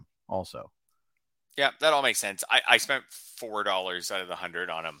support him also. Yeah, that all makes sense. I spent $4 out of the 100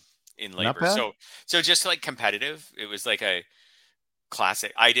 on him in labor. So just like competitive, it was like a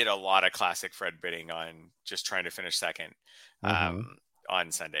classic. I did a lot of classic Fred bidding on just trying to finish second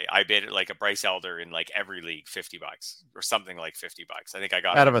on Sunday. I bid like a Bryce Elder in like every league, $50 or something like $50. I think I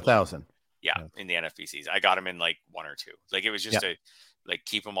got out of 1,000. Yeah, in the NFBCs. I got him in like 1 or 2. Like it was just to like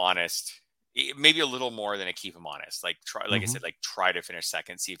keep him honest. Maybe a little more than a keep him honest. Like try, like I said, like try to finish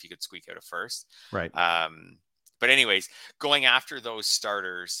second, see if you could squeak out a first. Right. But anyways, going after those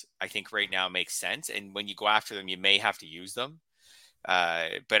starters, I think right now makes sense. And when you go after them, you may have to use them.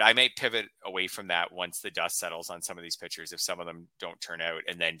 But I may pivot away from that once the dust settles on some of these pitchers, if some of them don't turn out,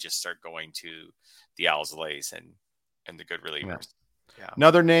 and then just start going to the Alzolays and the good relievers. Yeah.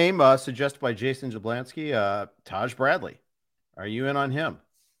 Another name suggested by Jason Jablonski, Taj Bradley. Are you in on him?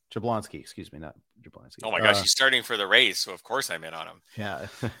 Jablonski, excuse me, not Jablonski. Oh my gosh, he's starting for the Rays, so of course I'm in on him. Yeah,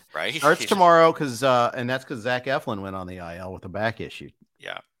 right. Starts tomorrow and that's because Zach Eflin went on the IL with a back issue.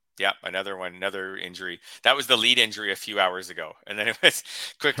 Yeah, another injury. That was the lead injury a few hours ago, and then it was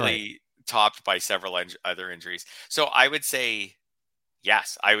quickly topped by several other injuries. So I would say,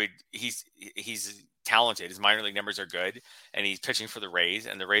 yes, I would. He's talented. His minor league numbers are good, and he's pitching for the Rays,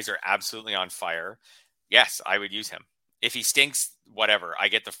 and the Rays are absolutely on fire. Yes, I would use him. If he stinks, whatever. I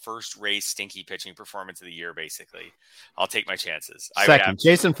get the first Rays stinky pitching performance of the year, basically. I'll take my chances. Second,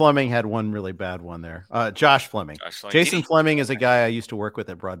 Jason Fleming had one really bad one there. Josh Fleming. Jason Fleming is a guy I used to work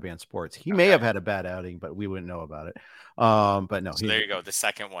with at Broadband Sports. He may have had a bad outing, but we wouldn't know about it. But no. So there you go. The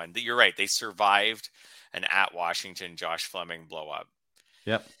second one. You're right. They survived an at Washington Josh Fleming blow up.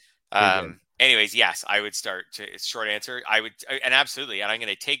 Yep. Anyways, yes, I would start. Short answer. I would, and absolutely. And I'm going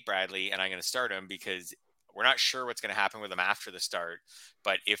to take Bradley and I'm going to start him because we're not sure what's going to happen with him after the start,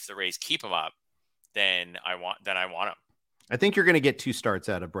 but if the Rays keep him up, then I want him. I think you're going to get 2 starts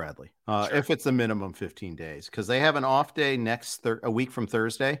out of Bradley, if it's a minimum 15 days, because they have an off day a week from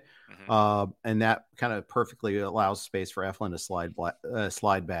Thursday, and that kind of perfectly allows space for Eflin to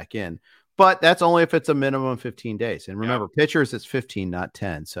slide back in. But that's only if it's a minimum 15 days. And remember, pitchers it's 15, not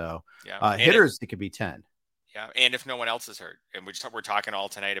 10. So hitters it could be 10. Yeah, and if no one else is hurt, and we're talking all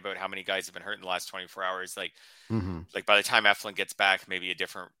tonight about how many guys have been hurt in the last 24 hours, like by the time Eflin gets back, maybe a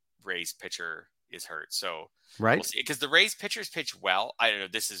different Rays pitcher is hurt. So we'll see, because the Rays pitchers pitch well. I don't know.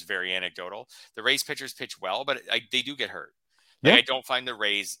 This is very anecdotal. The Rays pitchers pitch well, but they do get hurt. Like, I don't find the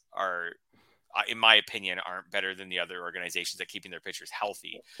Rays are, in my opinion, aren't better than the other organizations at keeping their pitchers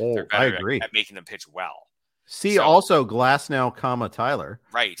healthy. They're better I agree at making them pitch well. Also Glasnow, Tyler.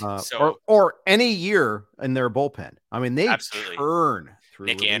 Right. Or any year in their bullpen. I mean, they turn through.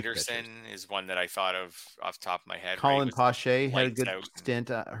 Nick Anderson is one that I thought of off the top of my head. Colin Pache had a good stint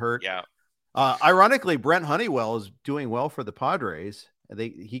hurt. Yeah. Ironically, Brent Honeywell is doing well for the Padres.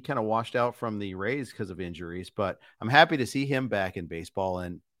 He kind of washed out from the Rays because of injuries, but I'm happy to see him back in baseball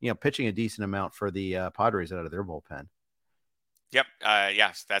and, pitching a decent amount for the Padres out of their bullpen. Yep.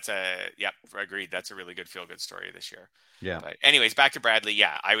 Yes, agreed. That's a really good feel-good story this year. Yeah. But anyways, back to Bradley.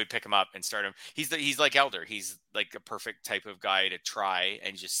 Yeah, I would pick him up and start him. He's like Elder. He's like a perfect type of guy to try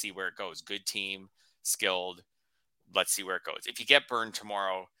and just see where it goes. Good team, skilled. Let's see where it goes. If you get burned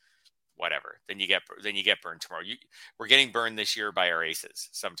tomorrow, whatever. Then you get burned tomorrow. We're getting burned this year by our aces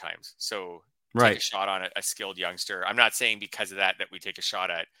sometimes. So take a shot on a skilled youngster. I'm not saying because of that we take a shot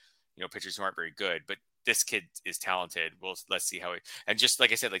at pitchers who aren't very good, but this kid is talented. Let's see how and just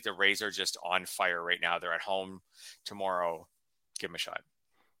like I said, like the Rays are just on fire right now. They're at home tomorrow. Give him a shot.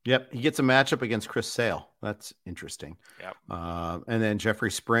 Yep, he gets a matchup against Chris Sale. That's interesting. Yep. And then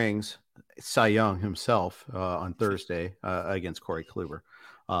Jeffrey Springs, Cy Young himself, on Thursday against Corey Kluber.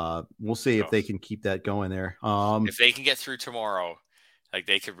 We'll see if they can keep that going there. If they can get through tomorrow, like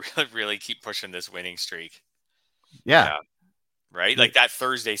they could really keep pushing this winning streak. Yeah. Right? Like that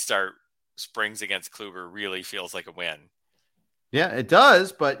Thursday start, Springs against Kluber really feels like a win. Yeah, it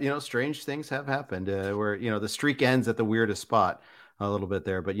does. But, strange things have happened where, the streak ends at the weirdest spot a little bit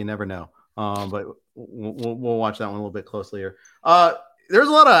there, but you never know. But we'll watch that one a little bit closely here. There's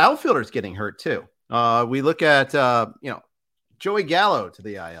a lot of outfielders getting hurt too. We look at, Joey Gallo to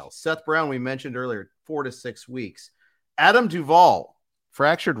the IL. Seth Brown, we mentioned earlier, 4 to 6 weeks. Adam Duvall,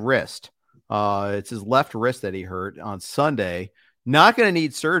 fractured wrist. It's his left wrist that he hurt on Sunday. Not going to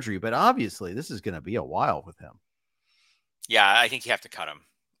need surgery, but obviously this is going to be a while with him. Yeah, I think you have to cut him.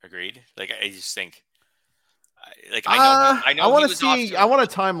 Agreed. Like, I just think, I want to see. I want a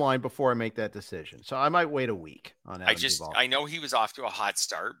timeline before I make that decision, so I might wait a week on Adam Duvall. I know he was off to a hot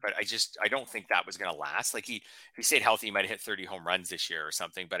start, but I don't think that was going to last. Like if he stayed healthy, he might have hit 30 home runs this year or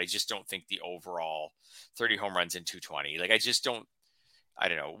something. But I just don't think the overall 30 home runs in 220. Like I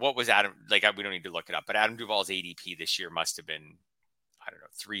don't know what was Adam. Like we don't need to look it up, but Adam Duvall's ADP this year must have been, I don't know,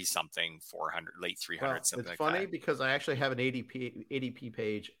 400, late 300s, something like that. It's funny because I actually have an ADP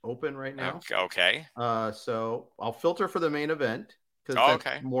page open right now. Okay. So I'll filter for the main event because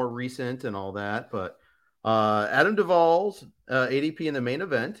that's more recent and all that. But Adam Duvall's ADP in the main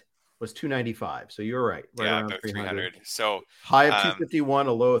event was 295. So you're right. Around 300. So high of 251,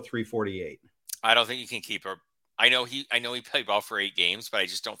 a low of 348. I don't think you can keep her. I know he played well for 8 games, but I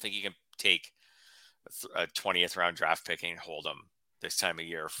just don't think you can take a 20th round draft pick and hold him this time of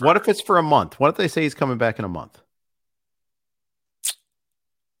year. What if it's for a month? What if they say he's coming back in a month?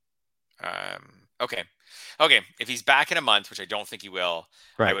 Okay. If he's back in a month, which I don't think he will,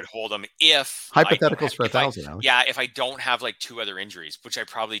 right, I would hold him if hypotheticals for 1,000. Yeah. If I don't have like 2 other injuries, which I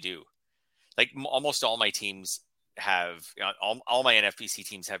probably do, like almost all my teams have, all my NFBC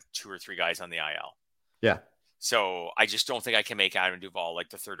teams have 2 or 3 guys on the IL. Yeah. So I just don't think I can make Adam Duvall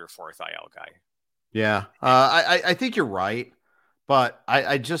like the 3rd or 4th IL guy. Yeah. I think you're right. But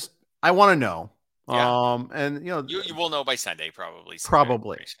I want to know. Yeah. And you will know by Sunday, probably.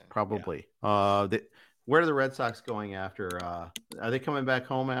 Probably. Yeah. Where are the Red Sox going after? Are they coming back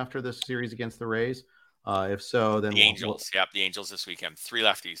home after this series against the Rays? If so, then the Angels. The Angels this weekend. 3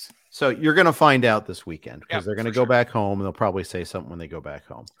 lefties. So you're going to find out this weekend because they're going to go back home and they'll probably say something when they go back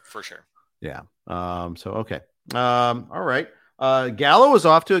home. For sure. Yeah. So okay. All right. Gallo was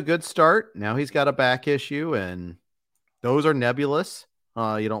off to a good start. Now he's got a back issue and those are nebulous.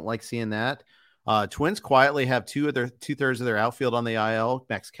 You don't like seeing that. Twins quietly have 2/3 of their outfield on the IL.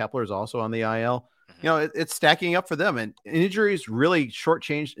 Max Kepler is also on the IL. Mm-hmm. It's stacking up for them, and injuries really short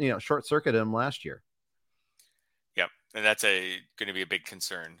circuited them last year. Yep, and that's going to be a big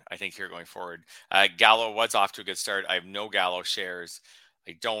concern, I think, here going forward. Gallo was off to a good start. I have no Gallo shares.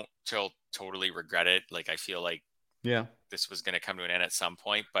 I don't totally regret it. Like I feel like this was going to come to an end at some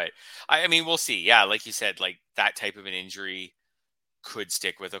point, but I mean, we'll see. Yeah, like you said, like that type of an injury could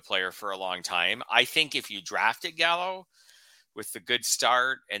stick with a player for a long time. I think if you drafted Gallo with the good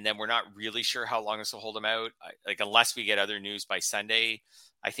start, and then we're not really sure how long this will hold him out, unless we get other news by Sunday,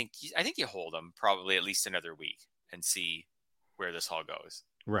 I think you hold him probably at least another week and see where this all goes.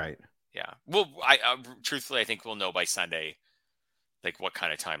 Right. Yeah. Well, I truthfully, I think we'll know by Sunday, like what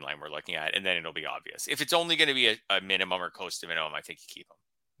kind of timeline we're looking at, and then it'll be obvious. If it's only going to be a minimum or close to minimum, I think you keep him.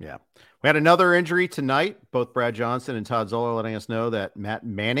 Yeah. We had another injury tonight. Both Brad Johnson and Todd Zola letting us know that Matt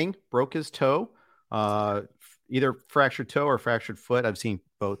Manning broke his toe, either fractured toe or fractured foot. I've seen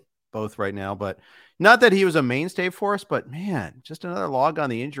both right now, but not that he was a mainstay for us, but man, just another log on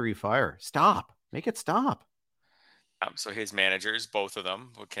the injury fire. Stop. Make it stop. So his managers, both of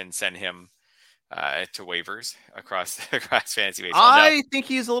them, can send him to waivers across fantasy baseball. I think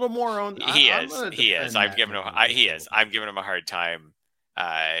he's a little more owned. He is. I'm giving him a hard time.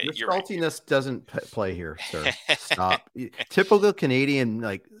 Your saltiness doesn't play here, sir. Stop. Typical Canadian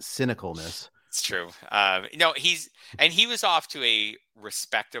cynicalness. It's true. He was off to a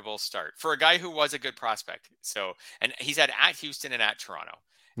respectable start for a guy who was a good prospect. So, and he's at Houston and at Toronto.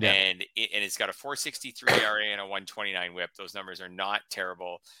 Yeah. And it's got a 4.63 ERA and a 1.29 WHIP. Those numbers are not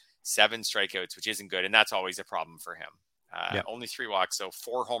terrible. 7 strikeouts, which isn't good, and that's always a problem for him. Only 3 walks, so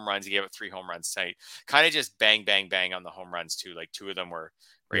 4 home runs. He gave up 3 home runs tonight. Kind of just bang, bang, bang on the home runs too. Like 2 of them were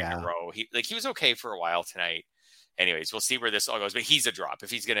right in a row. He was okay for a while tonight. Anyways, we'll see where this all goes. But he's a drop if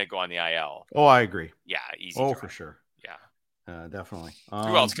he's going to go on the IL. Oh, I agree. Yeah, easy. Oh, drop. for sure. Yeah, definitely.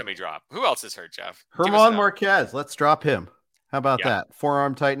 Who else can we drop? Who else is hurt, Jeff? Herman Marquez. Let's drop him. How about that?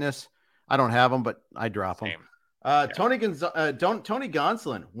 Forearm tightness. I don't have them, but I drop them. Tony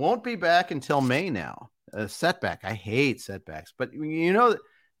Gonsolin won't be back until May now. A setback. I hate setbacks, but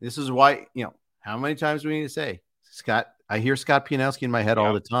this is why, how many times do we need to say, Scott? I hear Scott Pianowski in my head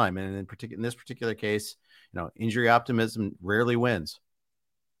all the time. And in this particular case, injury optimism rarely wins.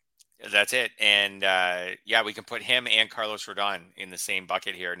 That's it. And we can put him and Carlos Rodon in the same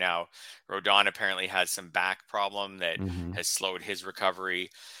bucket here. Now, Rodon apparently has some back problem that has slowed his recovery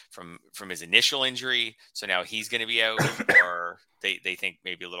from his initial injury. So now he's going to be out, or they think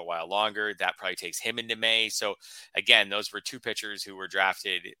maybe a little while longer. That probably takes him into May. So again, those were two pitchers who were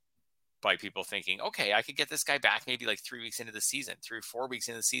drafted by people thinking, okay, I could get this guy back maybe like 3 weeks into the season, 3 or 4 weeks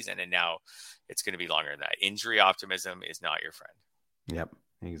into the season. And now it's going to be longer than that. Injury optimism is not your friend. Yep.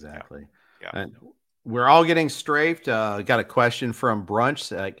 Exactly. Yeah. And we're all getting strafed. Got a question from Brunch.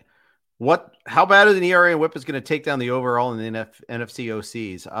 How bad is an ERA and WHIP is going to take down the overall in the NFC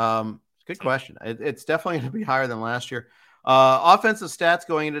OCs? Good question. It's definitely going to be higher than last year. Offensive stats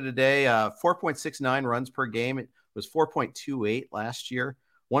going into today, 4.69 runs per game. It was 4.28 last year.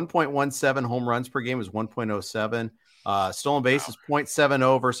 1.17 home runs per game was 1.07. Stolen bases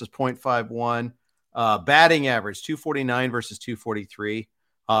 0.70 versus 0.51. Batting average 249 versus 243.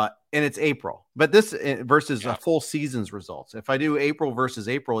 And it's April, but this versus a full season's results. If I do April versus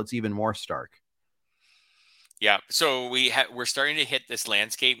April, it's even more stark. Yeah. So we're starting to hit this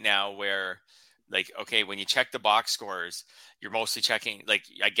landscape now where, like, okay, when you check the box scores, you're mostly checking, like,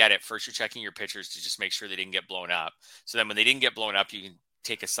 I get it. First, you're checking your pitchers to just make sure they didn't get blown up. So then when they didn't get blown up, you can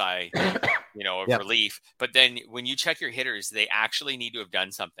take a sigh, of relief. But then when you check your hitters, they actually need to have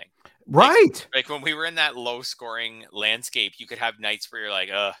done something. Right. Like when we were in that low scoring landscape, you could have nights where you're like,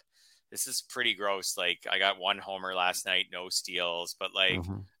 this is pretty gross. Like, I got 1 homer last night, no steals, but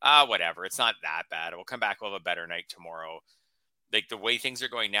whatever. It's not that bad. We'll come back. We'll have a better night tomorrow. Like the way things are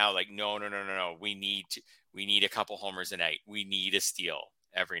going now, like, no. We need a couple homers a night. We need a steal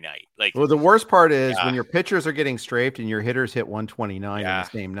every night. Like, well, the worst part is when your pitchers are getting strafed and your hitters hit 129 in the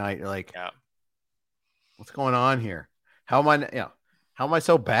same night. You're like, what's going on here? How am I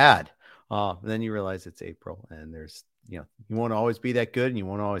so bad? Then you realize it's April and there's, you won't always be that good and you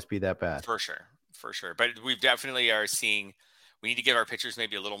won't always be that bad. For sure. But we definitely are seeing, we need to give our pitchers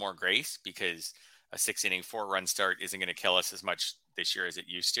maybe a little more grace, because a 6-inning 4-run start isn't going to kill us as much this year as it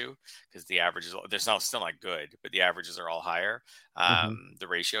used to, because the averages, they're still not good, but the averages are all higher, the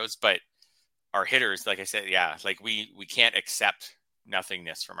ratios. But our hitters, like I said, we can't accept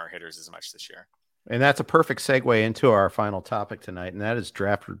nothingness from our hitters as much this year. And that's a perfect segue into our final topic tonight, and that is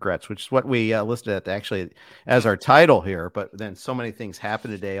draft regrets, which is what we listed at actually as our title here. But then so many things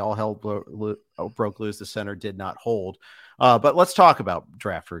happened today. All hell broke loose. The center did not hold. But let's talk about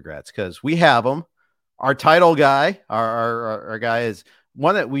draft regrets, because we have them. Our title guy, our guy is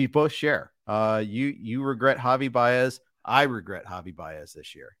one that we both share. You regret Javi Baez. I regret Javi Baez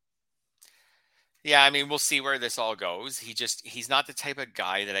this year. Yeah, I mean, we'll see where this all goes. He's not the type of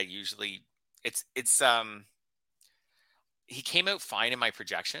guy that I usually. He came out fine in my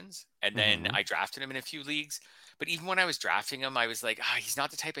projections, and then I drafted him in a few leagues. But even when I was drafting him, I was like, he's not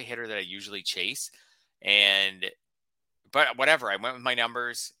the type of hitter that I usually chase. But whatever, I went with my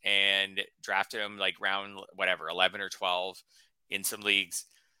numbers and drafted him like round 11 or 12 in some leagues.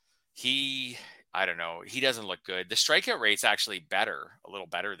 I don't know. He doesn't look good. The strikeout rate's actually a little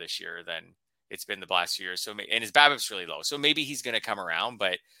better this year than it's been the last few years. And his BABIP's really low. So maybe he's going to come around,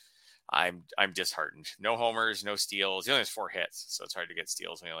 but I'm disheartened. No homers, no steals. He only has 4 hits, so it's hard to get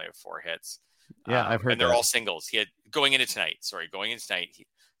steals when you only have 4 hits. Yeah, I've heard. And they're all singles. He had going into tonight. He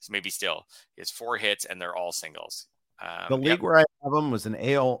has 4 hits, and they're all singles. The league where I have him was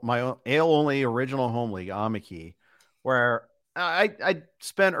my AL only original home league, Amiki, where I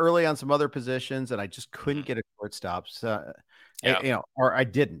spent early on some other positions, and I just couldn't get a shortstop. So, or I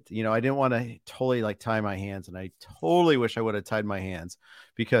didn't. I didn't want to totally tie my hands, and I totally wish I would have tied my hands,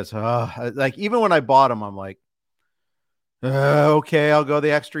 because even when I bought him, I'm like, okay, I'll go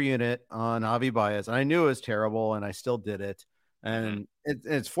the extra unit on Javi Baez, and I knew it was terrible, and I still did it. And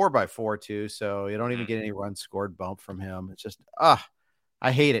it's 4x4 too, so you don't even get any runs scored bump from him. It's just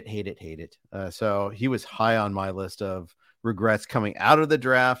I hate it. So he was high on my list of regrets coming out of the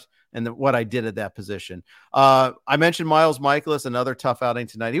draft and what I did at that position. I mentioned Miles Michaelis, another tough outing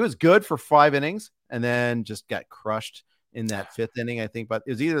tonight. He was good for 5 innings and then just got crushed in that 5th inning, I think, but it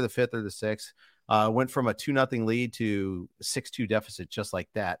was either the 5th or the 6th. Went from a 2-0 lead to a 6-2 deficit just like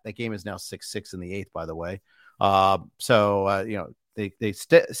that. That game is now 6-6 in the 8th, by the way. They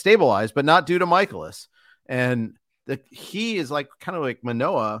stabilized, but not due to Michaelis. And he is kind of like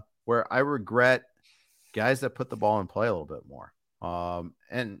Manoah, where I regret guys that put the ball in play a little bit more.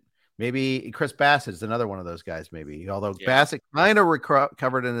 And maybe Chris Bassett is another one of those guys, maybe. Although Bassett kind of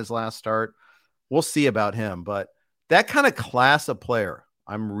recovered in his last start. We'll see about him. But that kind of class of player,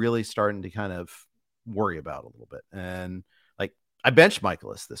 I'm really starting to kind of worry about a little bit. And like I benched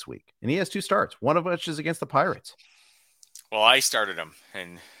Michaelis this week, and he has 2 starts, one of which is against the Pirates. Well, I started him,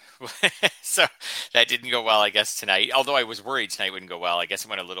 and so that didn't go well, I guess, tonight. Although I was worried tonight wouldn't go well. I guess it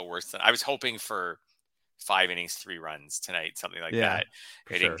went a little worse than I was hoping for. 5 innings, 3 runs tonight, something like that.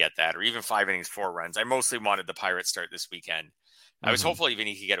 I didn't get that, or even 5 innings, 4 runs. I mostly wanted the Pirates start this weekend. I was hopeful even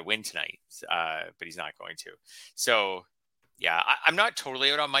he could get a win tonight, but he's not going to. So, yeah, I'm not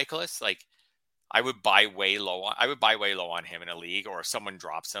totally out on Michaelis. Like, I would buy way low on him in a league, or if someone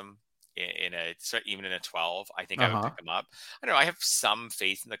drops him even in a 12, I think I would pick him up. I don't know. I have some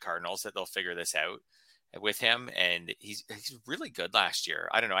faith in the Cardinals that they'll figure this out with him, and he's really good last year.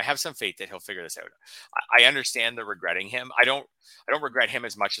 I don't know. I have some faith that he'll figure this out. I understand the regretting him. I don't regret him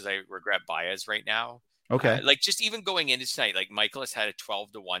as much as I regret Baez right now. Okay. Like just even going into tonight, like Michaelis had a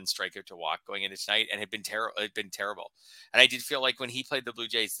 12-1 strikeout to walk going into tonight, and had been terrible. And I did feel like when he played the Blue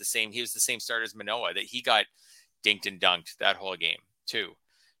Jays, he was the same start as Manoah, that he got dinked and dunked that whole game too.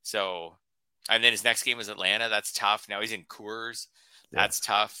 So, and then his next game was Atlanta. That's tough. Now he's in Coors. That's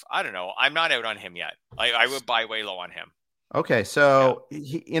tough. I don't know. I'm not out on him yet. I would buy way low on him. Okay, so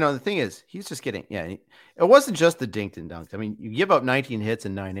the thing is, he's just getting. It wasn't just the dinked and dunked. I mean, you give up 19 hits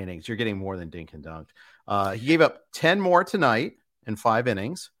in 9 innings, you're getting more than dinked and dunked. He gave up 10 more tonight in 5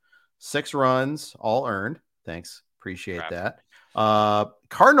 innings, 6 runs, all earned. Thanks, appreciate that.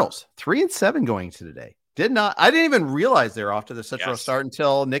 Cardinals 3-7 going to today. I didn't even realize they're off to the rough start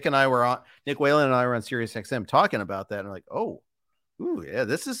until Nick Whalen and I were on Sirius XM talking about that, and I'm like, oh. Ooh, yeah,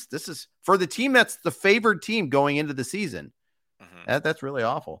 this is for the team that's the favored team going into the season. That's really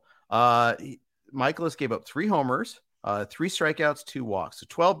awful. Michaelis gave up 3 homers, 3 strikeouts, 2 walks, so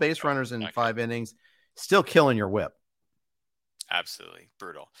 12 base runners in 5 innings. Still killing your whip. Absolutely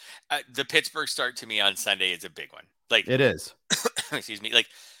brutal. The Pittsburgh start to me on Sunday is a big one. Like it is. Excuse me.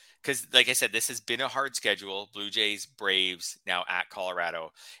 Because, like I said, this has been a hard schedule. Blue Jays, Braves, now at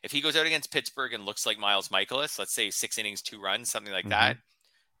Colorado. If he goes out against Pittsburgh and looks like Miles Michaelis, let's say 6 innings, 2 runs, something like that,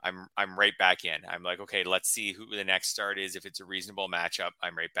 I'm right back in. I'm like, okay, let's see who the next start is. If it's a reasonable matchup,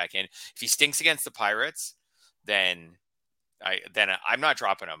 I'm right back in. If he stinks against the Pirates, then I'm not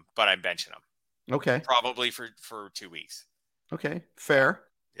dropping him, but I'm benching him. Okay. Probably for 2 weeks. Okay, fair.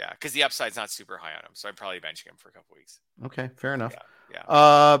 Yeah, because the upside's not super high on him, so I'm probably benching him for a couple weeks. Okay, fair enough.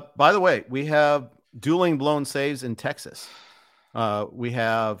 Yeah. By the way, we have dueling blown saves in Texas. We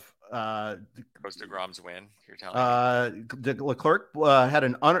have Goes DeGrom's win. You're telling me. Leclerc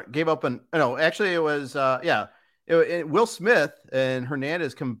gave up actually it was Will Smith and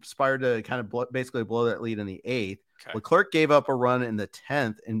Hernandez conspired to kind of basically blow that lead in the 8th. Okay. Leclerc gave up a run in the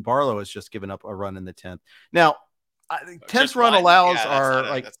 10th, and Barlow has just given up a run in the 10th. Now, 10th run allows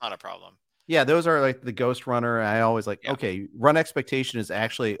that's not a problem. Yeah, those are like the ghost runner. I always okay, run expectation is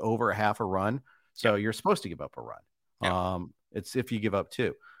actually over half a run, so you're supposed to give up a run. Yeah. It's if you give up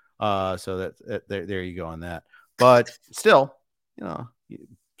 2. So that there you go on that. But still,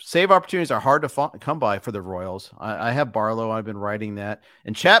 save opportunities are hard to come by for the Royals. I have Barlow. I've been writing that,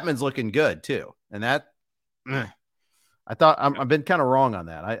 and Chapman's looking good too. And that, I thought I've been kind of wrong on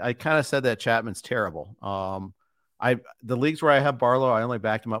that. I kind of said that Chapman's terrible. The leagues where I have Barlow, I only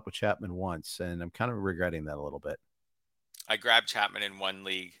backed him up with Chapman once, and I'm kind of regretting that a little bit. I grabbed Chapman in one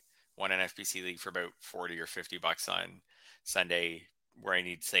NFBC league for about $40 or $50 on Sunday, where I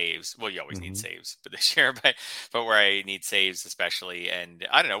need saves. Well, you always need saves, but this year, but where I need saves especially. And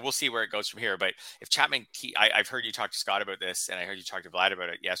I don't know, we'll see where it goes from here. But if Chapman, I've heard you talk to Scott about this, and I heard you talk to Vlad about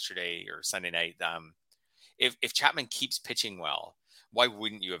it yesterday or Sunday night. If Chapman keeps pitching well, why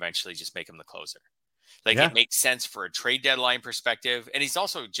wouldn't you eventually just make him the closer? It makes sense for a trade deadline perspective. And he's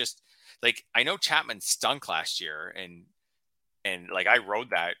also just I know Chapman stunk last year, and I rode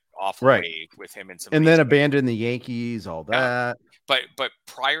that awful wave with him in some, and then abandoned the Yankees, all that. But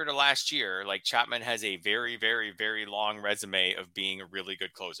prior to last year, Chapman has a very, very, very long resume of being a really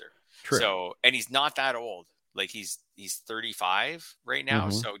good closer. True. So, and he's not that old. He's 35 right now.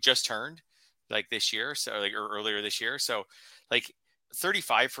 So just turned this year. So or earlier this year. So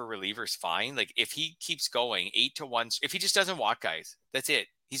 35 for relievers, fine. If he keeps going 8-1, if he just doesn't walk guys, that's it.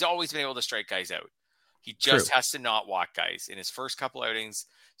 He's always been able to strike guys out. He just has to not walk guys. In his first couple outings,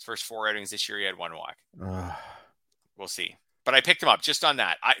 his first 4 outings this year, he had 1 walk. We'll see. But I picked him up just on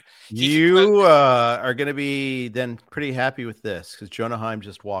that. You are going to be then pretty happy with this, because Jonah Heim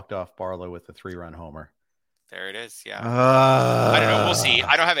just walked off Barlow with a 3-run homer. There it is. Yeah. I don't know. We'll see.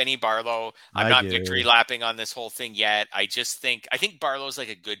 I don't have any Barlow. I'm not do. victory lapping on this whole thing yet. I think Barlow's like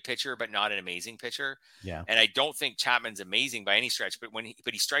a good pitcher, but not an amazing pitcher. Yeah. And I don't think Chapman's amazing by any stretch, but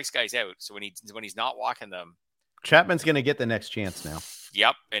he strikes guys out. So when he's not walking them, Chapman's going to get the next chance now.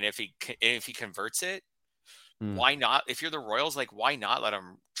 Yep. And if he converts it, why not? If you're the Royals, like, why not let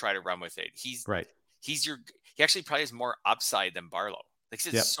him try to run with it? He actually probably has more upside than Barlow. Like,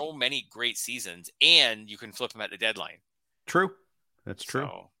 he's so many great seasons, and you can flip him at the deadline. True. That's true.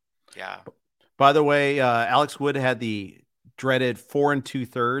 So, yeah. By the way, Alex Wood had the dreaded 4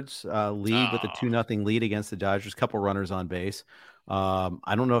 2/3 lead with a 2-0 lead against the Dodgers. Couple runners on base.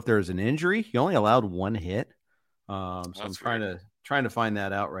 I don't know if there was an injury. He only allowed 1 hit. So I'm trying to find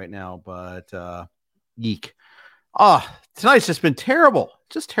that out right now. But yeek. Tonight's just been terrible.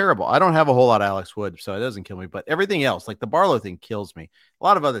 Just terrible. I don't have a whole lot of Alex Wood, so it doesn't kill me. But everything else, like the Barlow thing, kills me. A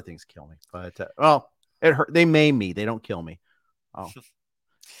lot of other things kill me. But it hurt. They maim me. They don't kill me.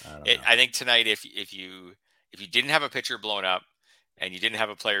 I think tonight, if you didn't have a pitcher blown up and you didn't have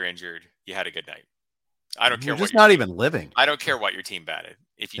a player injured, you had a good night. I don't care. Just not even living. I don't care what your team batted.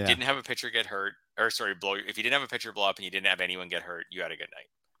 If you didn't have a pitcher get hurt, if you didn't have a pitcher blow up and you didn't have anyone get hurt, you had a good night.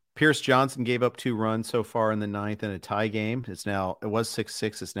 Pierce Johnson gave up 2 runs so far in the 9th in a tie game. It was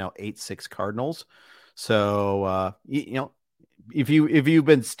 6-6. It's now 8-6 Cardinals. So if you've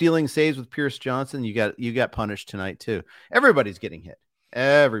been stealing saves with Pierce Johnson, you got punished tonight too. Everybody's getting hit.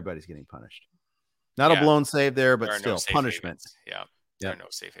 Everybody's getting punished. Not a blown save there, but still punishment. Havens. There are no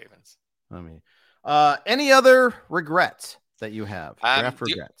safe havens. I mean, any other regrets that you have? Draft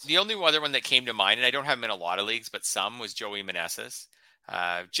regrets. The only other one that came to mind, and I don't have him in a lot of leagues, but some, was Joey Meneses.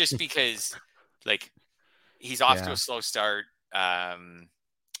 Just because, like, he's off to a slow start.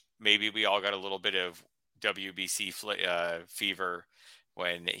 Maybe we all got a little bit of WBC fever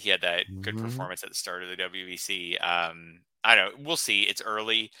when he had that good performance at the start of the WBC. I don't know. We'll see. It's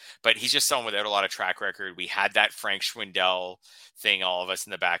early, but he's just someone without a lot of track record. We had that Frank Schwindel thing, all of us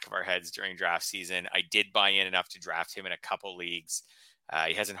in the back of our heads during draft season. I did buy in enough to draft him in a couple leagues.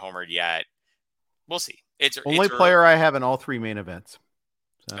 He hasn't homered yet. We'll see. It's only player I have in all 3 main events.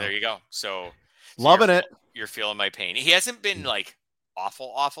 So. There you go. So loving it. You're feeling my pain. He hasn't been like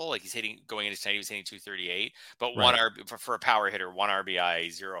awful. Like he's going into tonight, he was hitting 238, but for a power hitter, 1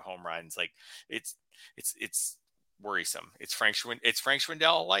 RBI, 0 home runs. Like it's worrisome. It's Frank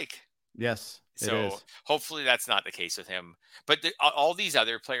Schwindel like. Yes. So hopefully that's not the case with him. But all these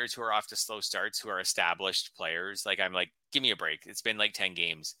other players who are off to slow starts, who are established players, like, I'm like, give me a break. It's been like 10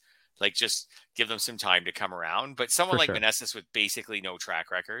 games. Like, just give them some time to come around. But someone like Meneses with basically no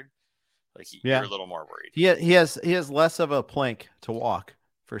track record, like, you're a little more worried. He has less of a plank to walk,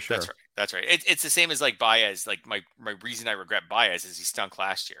 for sure. That's right. It's the same as like Baez. Like, my reason I regret Baez is he stunk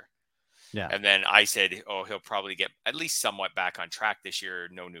last year. Yeah. And then I said, he'll probably get at least somewhat back on track this year.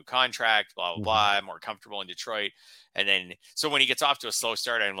 No new contract, blah, blah, blah. More comfortable in Detroit. And then, so when he gets off to a slow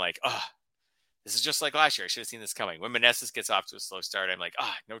start, I'm like, this is just like last year. I should have seen this coming. When Meneses gets off to a slow start, I'm like,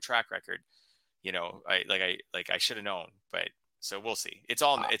 no track record. I should have known. But so we'll see. It's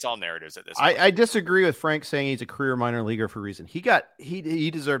all narratives at this point. I disagree with Frank saying he's a career minor leaguer for a reason.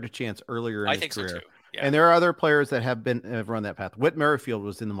 He deserved a chance earlier in his career. So too. Yeah. And there are other players that have run that path. Whit Merrifield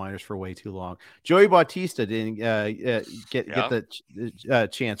was in the minors for way too long. Joey Bautista didn't get the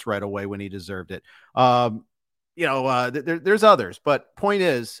chance right away when he deserved it. There's others, but point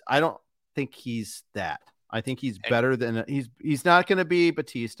is, I don't think he's that. I think he's better than he's not going to be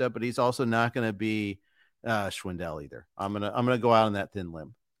Bautista, but he's also not going to be Schwindel either. I'm gonna go out on that thin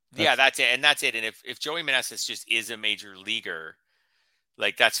limb. That's it. And if Joey Meneses just is a major leaguer,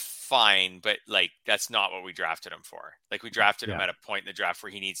 like, that's fine, but like, that's not what we drafted him for. Like, we drafted him at a point in the draft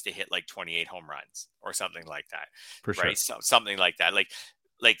where he needs to hit like 28 home runs or something like that. For sure. Right? So, something like that.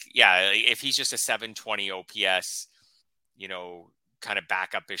 If he's just a 720 OPS, kind of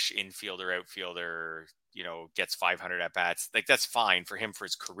backup-ish infielder, outfielder, gets 500 at bats, like, that's fine for him for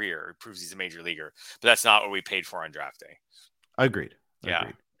his career. It proves he's a major leaguer, but that's not what we paid for on draft day. Agreed.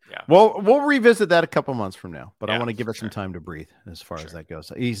 Yeah. Well, we'll revisit that a couple months from now, but I want to give it some time to breathe as far as that goes.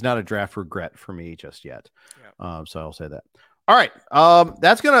 He's not a draft regret for me just yet. Yeah. So I'll say that. All right.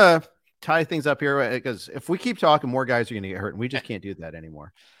 That's going to tie things up here, because if we keep talking, more guys are going to get hurt, and we just can't do that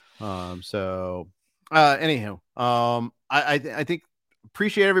anymore. Anyhow, I think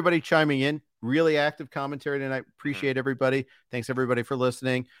appreciate everybody chiming in. Really active commentary tonight. Appreciate everybody. Thanks everybody for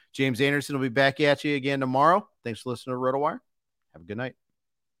listening. James Anderson will be back at you again tomorrow. Thanks for listening to RotoWire. Have a good night.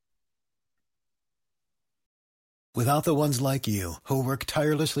 Without the ones like you, who work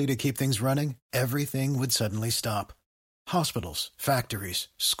tirelessly to keep things running, everything would suddenly stop. Hospitals, factories,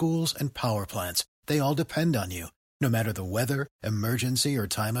 schools, and power plants, they all depend on you. No matter the weather, emergency, or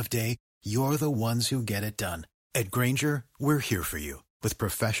time of day, you're the ones who get it done. At Grainger, we're here for you with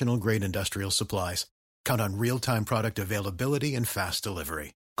professional-grade industrial supplies. Count on real-time product availability and fast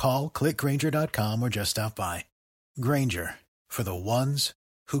delivery. Call, click Grainger.com, or just stop by. Grainger, for the ones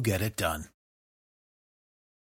who get it done.